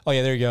benefits. Oh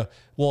yeah, there you go.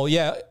 Well,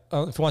 yeah,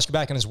 if he wants to go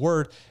back on his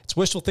word, it's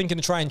wishful thinking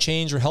to try and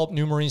change or help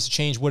new Marines to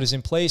change what is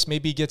in place.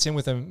 Maybe he gets in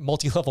with a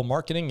multi-level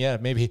marketing. Yeah,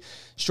 maybe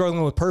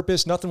struggling with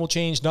purpose. Nothing will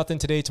change. Nothing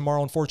today,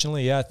 tomorrow,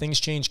 unfortunately. Yeah, things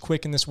change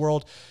quick in this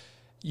world.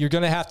 You're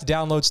going to have to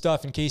download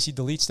stuff in case he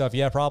deletes stuff.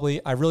 Yeah,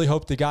 probably. I really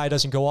hope the guy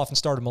doesn't go off and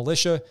start a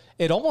militia.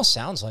 It almost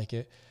sounds like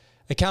it.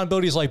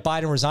 Accountability is like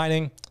Biden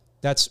resigning.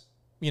 That's,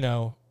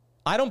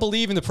 I don't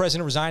believe in the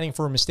president resigning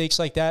for mistakes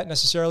like that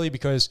necessarily,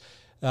 because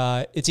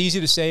it's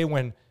easy to say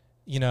when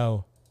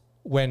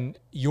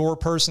your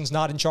person's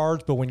not in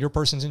charge, but when your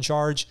person's in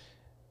charge,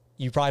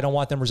 you probably don't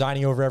want them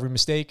resigning over every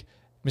mistake.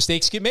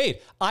 Mistakes get made.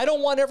 I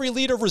don't want every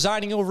leader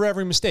resigning over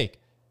every mistake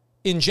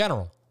in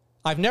general.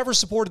 I've never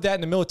supported that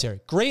in the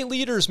military. Great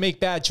leaders make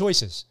bad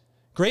choices.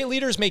 Great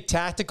leaders make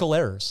tactical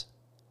errors.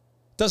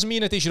 Doesn't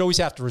mean that they should always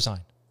have to resign.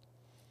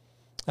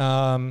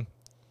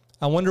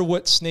 I wonder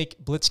what Snake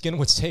Blitzkin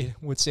would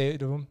say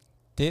to him.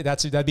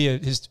 That'd be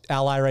his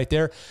ally right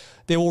there.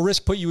 They will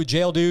risk put you in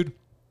jail, dude.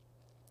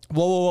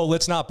 whoa,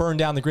 let's not burn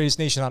down the greatest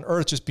nation on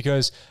earth just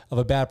because of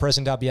a bad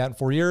president that'll be out in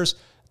 4 years.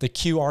 The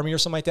Q army or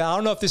something like that. I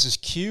don't know if this is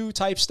Q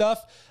type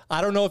stuff.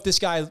 I don't know if this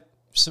guy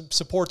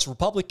supports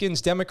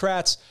Republicans,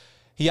 Democrats.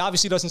 He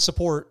obviously doesn't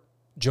support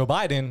Joe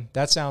Biden.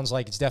 That sounds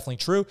like it's definitely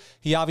true.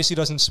 He obviously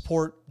doesn't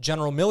support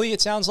General Milley,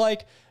 it sounds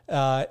like.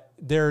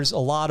 There's a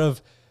lot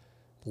of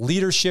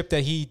leadership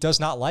that he does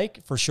not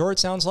like, for sure, it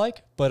sounds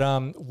like. But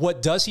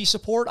what does he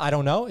support? I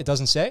don't know. It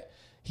doesn't say.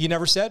 He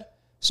never said.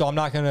 So I'm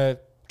not going to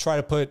try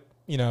to put,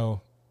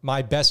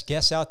 my best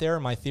guess out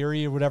there, my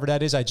theory or whatever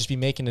that is. I'd just be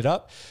making it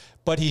up.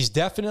 But he's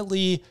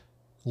definitely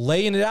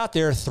laying it out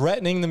there,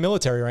 threatening the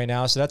military right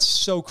now. So that's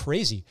so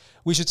crazy.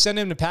 We should send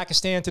him to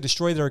Pakistan to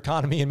destroy their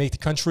economy and make the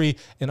country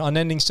an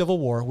unending civil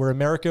war where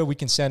America, we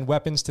can send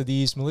weapons to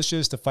these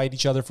militias to fight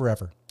each other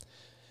forever.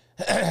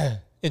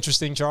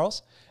 Interesting,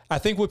 Charles. I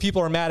think what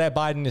people are mad at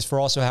Biden is for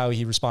also how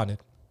he responded.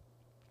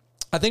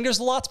 I think there's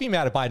a lot to be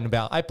mad at Biden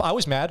about. I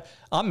was mad.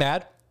 I'm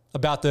mad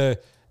about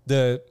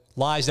the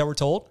lies that were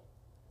told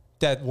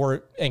that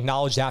were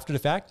acknowledged after the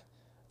fact.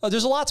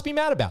 There's a lot to be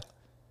mad about.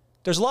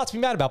 There's a lot to be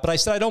mad about, but I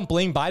said I don't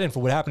blame Biden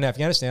for what happened in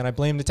Afghanistan. I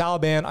blame the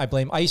Taliban. I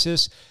blame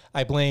ISIS.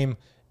 I blame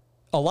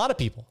a lot of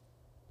people.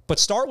 But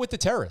start with the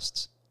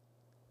terrorists.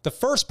 The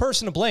first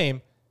person to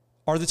blame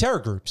are the terror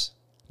groups,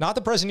 not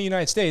the President of the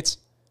United States.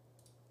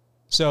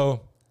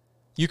 So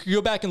you could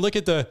go back and look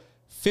at the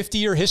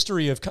 50-year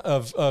history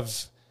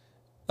of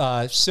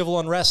civil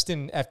unrest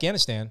in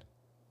Afghanistan.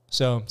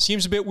 So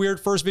seems a bit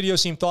weird. First video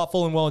seemed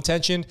thoughtful and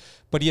well-intentioned,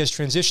 but he has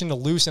transitioned to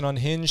loose and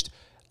unhinged.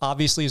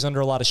 Obviously, is under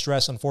a lot of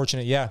stress.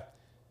 Unfortunate. Yeah.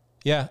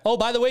 Oh,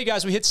 by the way,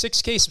 guys, we hit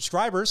 6K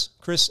subscribers.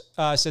 Chris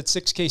said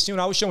 6K soon.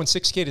 I was showing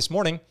 6K this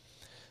morning.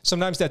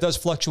 Sometimes that does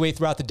fluctuate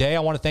throughout the day. I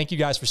want to thank you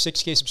guys for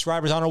 6K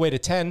subscribers on our way to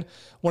 10.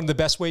 One of the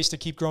best ways to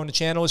keep growing the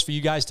channel is for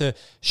you guys to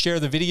share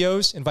the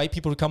videos, invite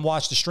people to come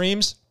watch the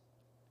streams,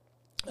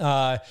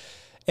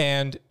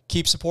 and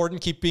keep supporting,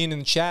 keep being in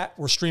the chat.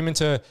 We're streaming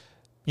to,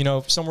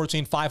 somewhere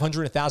between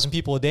 500 and 1,000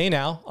 people a day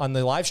now on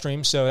the live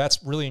stream. So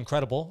that's really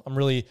incredible. I'm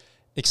really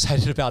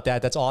excited about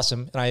that. That's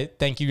awesome. And I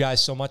thank you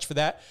guys so much for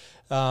that.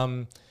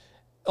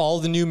 All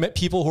the new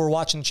people who are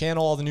watching the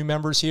channel, all the new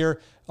members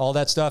here, all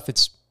that stuff.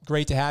 It's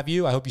great to have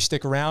you. I hope you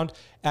stick around.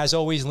 As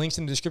always, links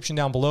in the description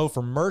down below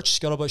for merch,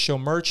 Scuttlebutt Show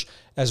merch,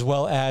 as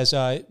well as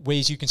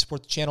ways you can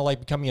support the channel, like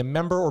becoming a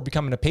member or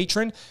becoming a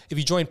patron. If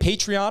you join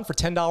Patreon for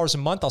 $10 a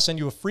month, I'll send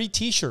you a free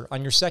t-shirt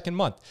on your second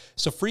month.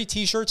 So free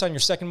t-shirts on your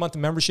second month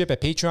of membership at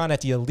Patreon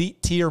at the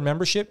elite tier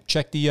membership.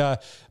 Check the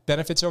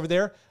benefits over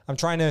there. I'm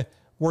trying to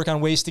work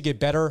on ways to get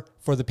better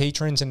for the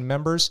patrons and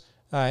members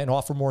and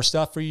offer more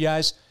stuff for you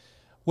guys.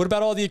 What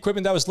about all the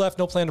equipment that was left?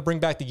 No plan to bring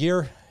back the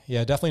gear?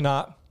 Yeah, definitely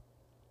not.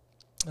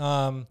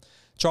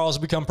 Charles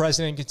will become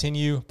president and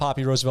continue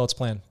Poppy Roosevelt's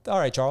plan. All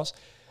right, Charles.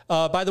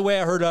 By the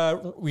way, I heard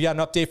we got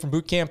an update from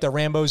boot camp that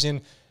Rambo's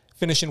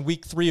finishing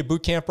week 3 of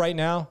boot camp right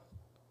now.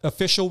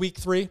 Official week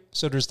 3.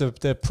 So there's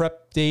the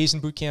prep days in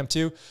boot camp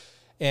too.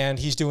 And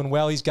he's doing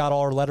well. He's got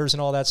all our letters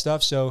and all that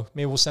stuff. So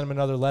maybe we'll send him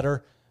another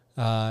letter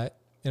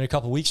in a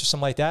couple of weeks or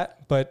something like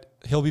that. But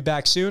he'll be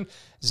back soon.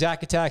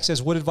 Zach Attack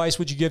says, what advice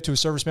would you give to a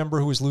service member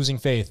who is losing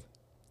faith?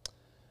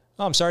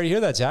 Oh, I'm sorry to hear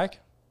that, Zach.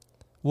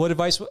 What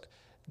advice?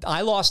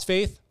 I lost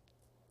faith.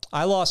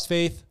 I lost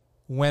faith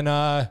when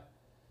the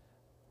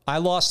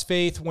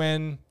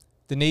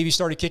Navy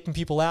started kicking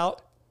people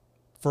out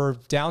for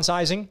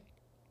downsizing.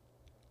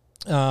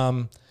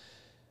 And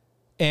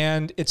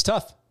it's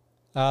tough.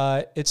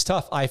 It's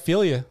tough. I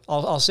feel you.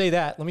 I'll say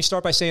that. Let me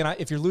start by saying,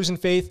 if you're losing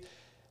faith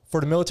for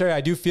the military,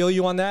 I do feel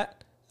you on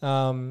that.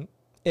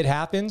 It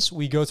happens.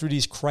 We go through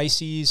these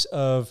crises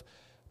of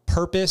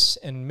purpose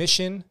and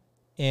mission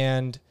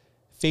and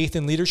faith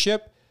and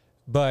leadership.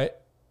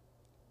 But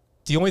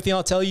the only thing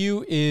I'll tell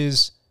you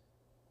is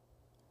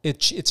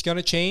it's going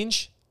to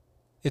change.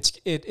 It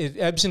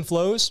ebbs and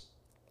flows.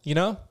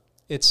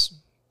 It's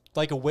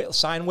like a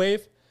sine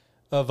wave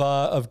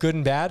of good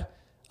and bad.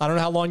 I don't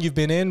know how long you've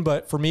been in,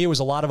 but for me, it was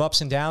a lot of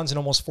ups and downs in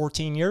almost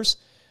 14 years.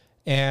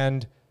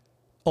 And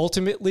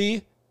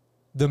ultimately,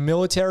 the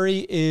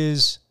military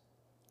is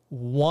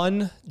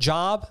one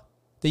job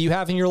that you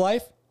have in your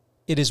life.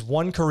 It is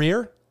one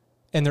career,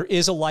 and there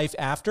is a life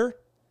after.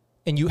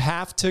 And you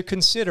have to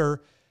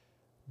consider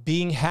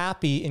being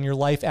happy in your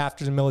life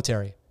after the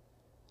military.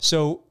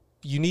 So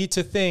you need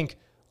to think,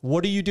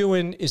 what are you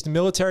doing? Is the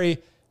military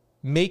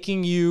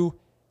making you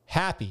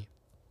happy?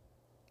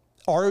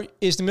 Or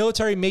is the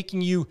military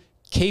making you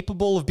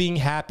capable of being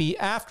happy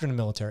after the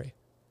military?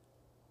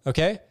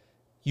 Okay?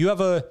 You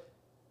have a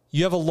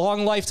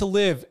long life to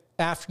live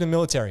after the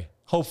military,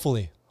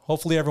 hopefully.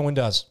 Hopefully everyone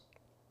does.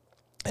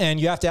 And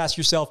you have to ask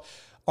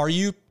yourself, are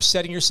you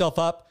setting yourself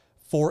up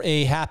for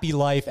a happy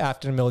life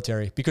after the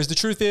military? Because the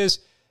truth is,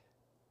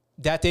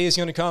 that day is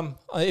going to come.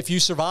 If you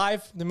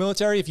survive the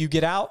military, if you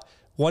get out,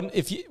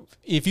 if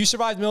you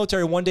survive the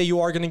military, one day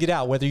you are going to get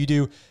out, whether you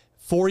do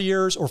 4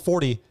 years or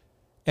 40,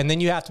 and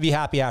then you have to be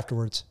happy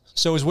afterwards.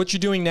 So is what you're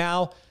doing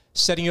now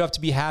setting you up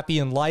to be happy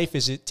in life?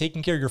 Is it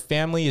taking care of your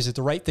family? Is it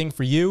the right thing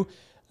for you?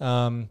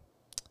 And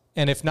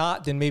if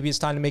not, then maybe it's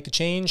time to make a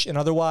change. And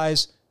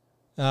otherwise,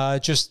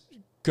 Just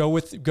go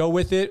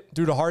with it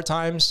through the hard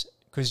times,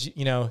 because,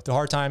 you know, the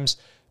hard times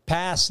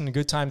pass and the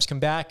good times come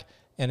back.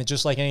 And it,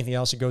 just like anything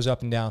else, it goes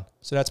up and down.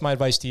 So that's my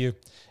advice to you,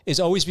 is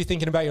always be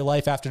thinking about your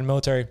life after the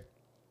military.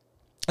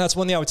 That's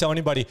one thing I would tell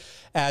anybody,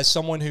 as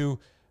someone who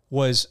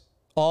was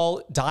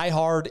all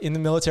diehard in the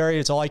military.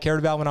 It's all I cared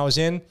about when I was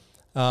in.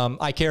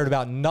 I cared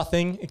about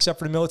nothing except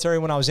for the military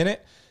when I was in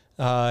it.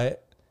 I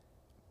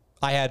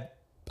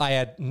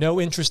had no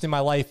interest in my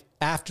life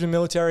after the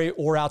military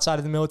or outside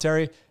of the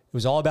military. It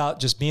was all about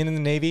just being in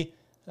the Navy.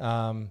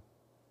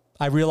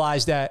 I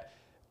realized that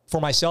for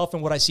myself,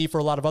 and what I see for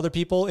a lot of other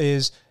people,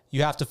 is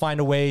you have to find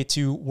a way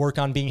to work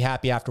on being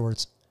happy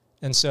afterwards.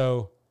 And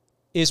so,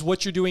 is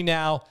what you're doing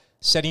now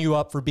setting you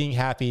up for being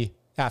happy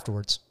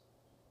afterwards?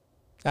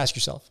 Ask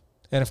yourself.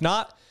 And if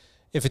not,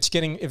 if it's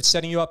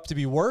setting you up to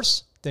be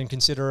worse, then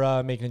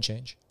consider making a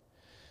change.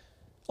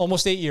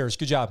 Almost 8 years.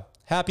 Good job.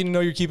 Happy to know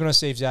you're keeping us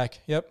safe, Zach.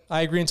 Yep.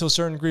 I agree until a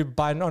certain degree.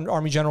 Biden,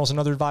 Army generals, and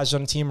other advisors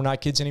on the team are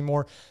not kids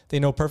anymore. They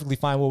know perfectly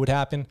fine what would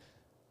happen.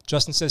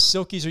 Justin says,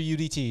 Silkies or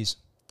UDTs?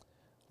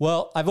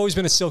 Well, I've always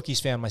been a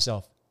Silkies fan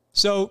myself.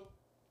 So,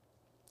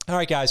 all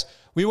right, guys.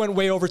 We went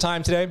way over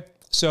time today,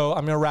 so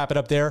I'm going to wrap it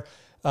up there.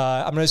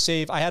 I'm going to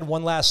save. I had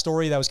one last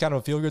story that was kind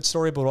of a feel-good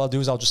story, but what I'll do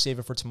is I'll just save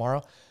it for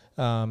tomorrow.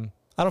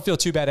 I don't feel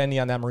too bad ending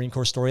on that Marine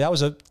Corps story. That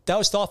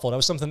was thoughtful. That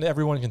was something that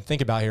everyone can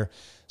think about here.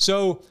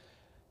 So,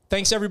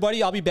 thanks,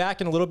 everybody. I'll be back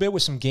in a little bit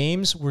with some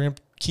games. We're going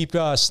to keep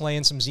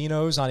slaying some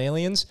Xenos on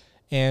aliens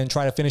and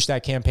try to finish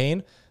that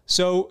campaign.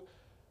 So,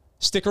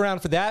 stick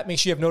around for that. Make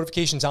sure you have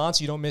notifications on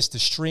so you don't miss the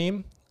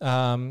stream.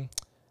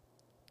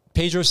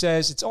 Pedro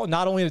says, it's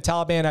not only the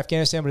Taliban in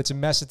Afghanistan, but it's a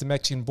mess at the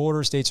Mexican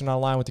border. States are not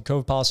aligned with the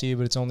COVID policy,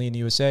 but it's only in the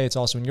USA. It's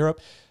also in Europe.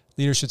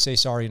 Leaders should say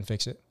sorry and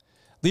fix it.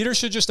 Leaders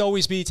should just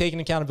always be taking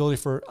accountability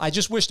for, I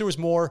just wish there was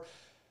more.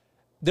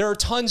 There are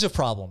tons of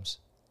problems,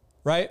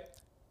 right?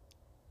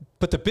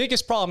 But the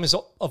biggest problem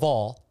of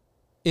all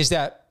is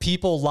that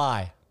people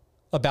lie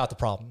about the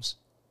problems,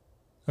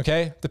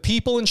 okay? The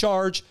people in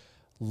charge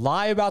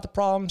lie about the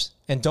problems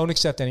and don't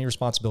accept any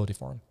responsibility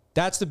for them.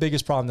 That's the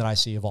biggest problem that I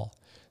see of all.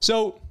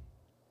 So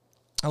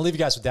I'll leave you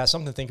guys with that,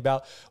 something to think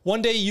about.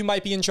 One day you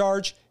might be in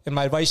charge, and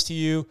my advice to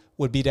you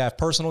would be to have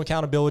personal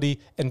accountability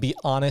and be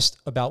honest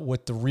about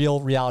what the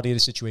real reality of the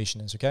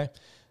situation is, okay?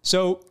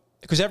 So,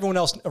 because everyone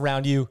else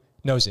around you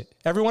knows it.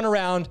 Everyone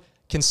around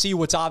can see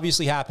what's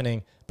obviously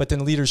happening, but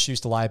then leaders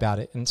choose to lie about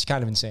it, and it's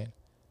kind of insane.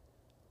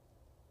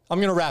 I'm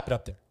going to wrap it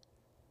up there.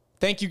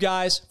 Thank you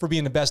guys for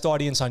being the best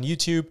audience on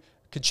YouTube.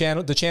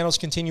 The channel's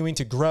continuing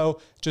to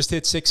grow. Just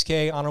hit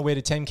 6K, on our way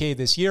to 10K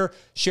this year.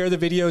 Share the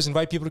videos,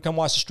 invite people to come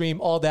watch the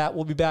stream, all that.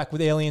 We'll be back with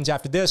aliens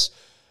after this.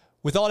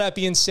 With all that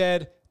being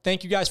said,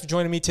 thank you guys for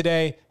joining me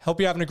today.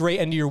 Hope you're having a great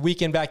end of your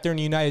weekend back there in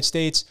the United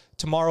States.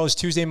 Tomorrow is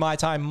Tuesday my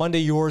time, Monday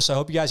yours. So I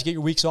hope you guys get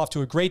your weeks off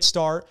to a great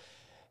start.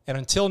 And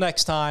until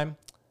next time,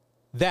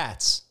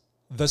 that's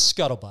the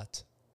Scuttlebutt.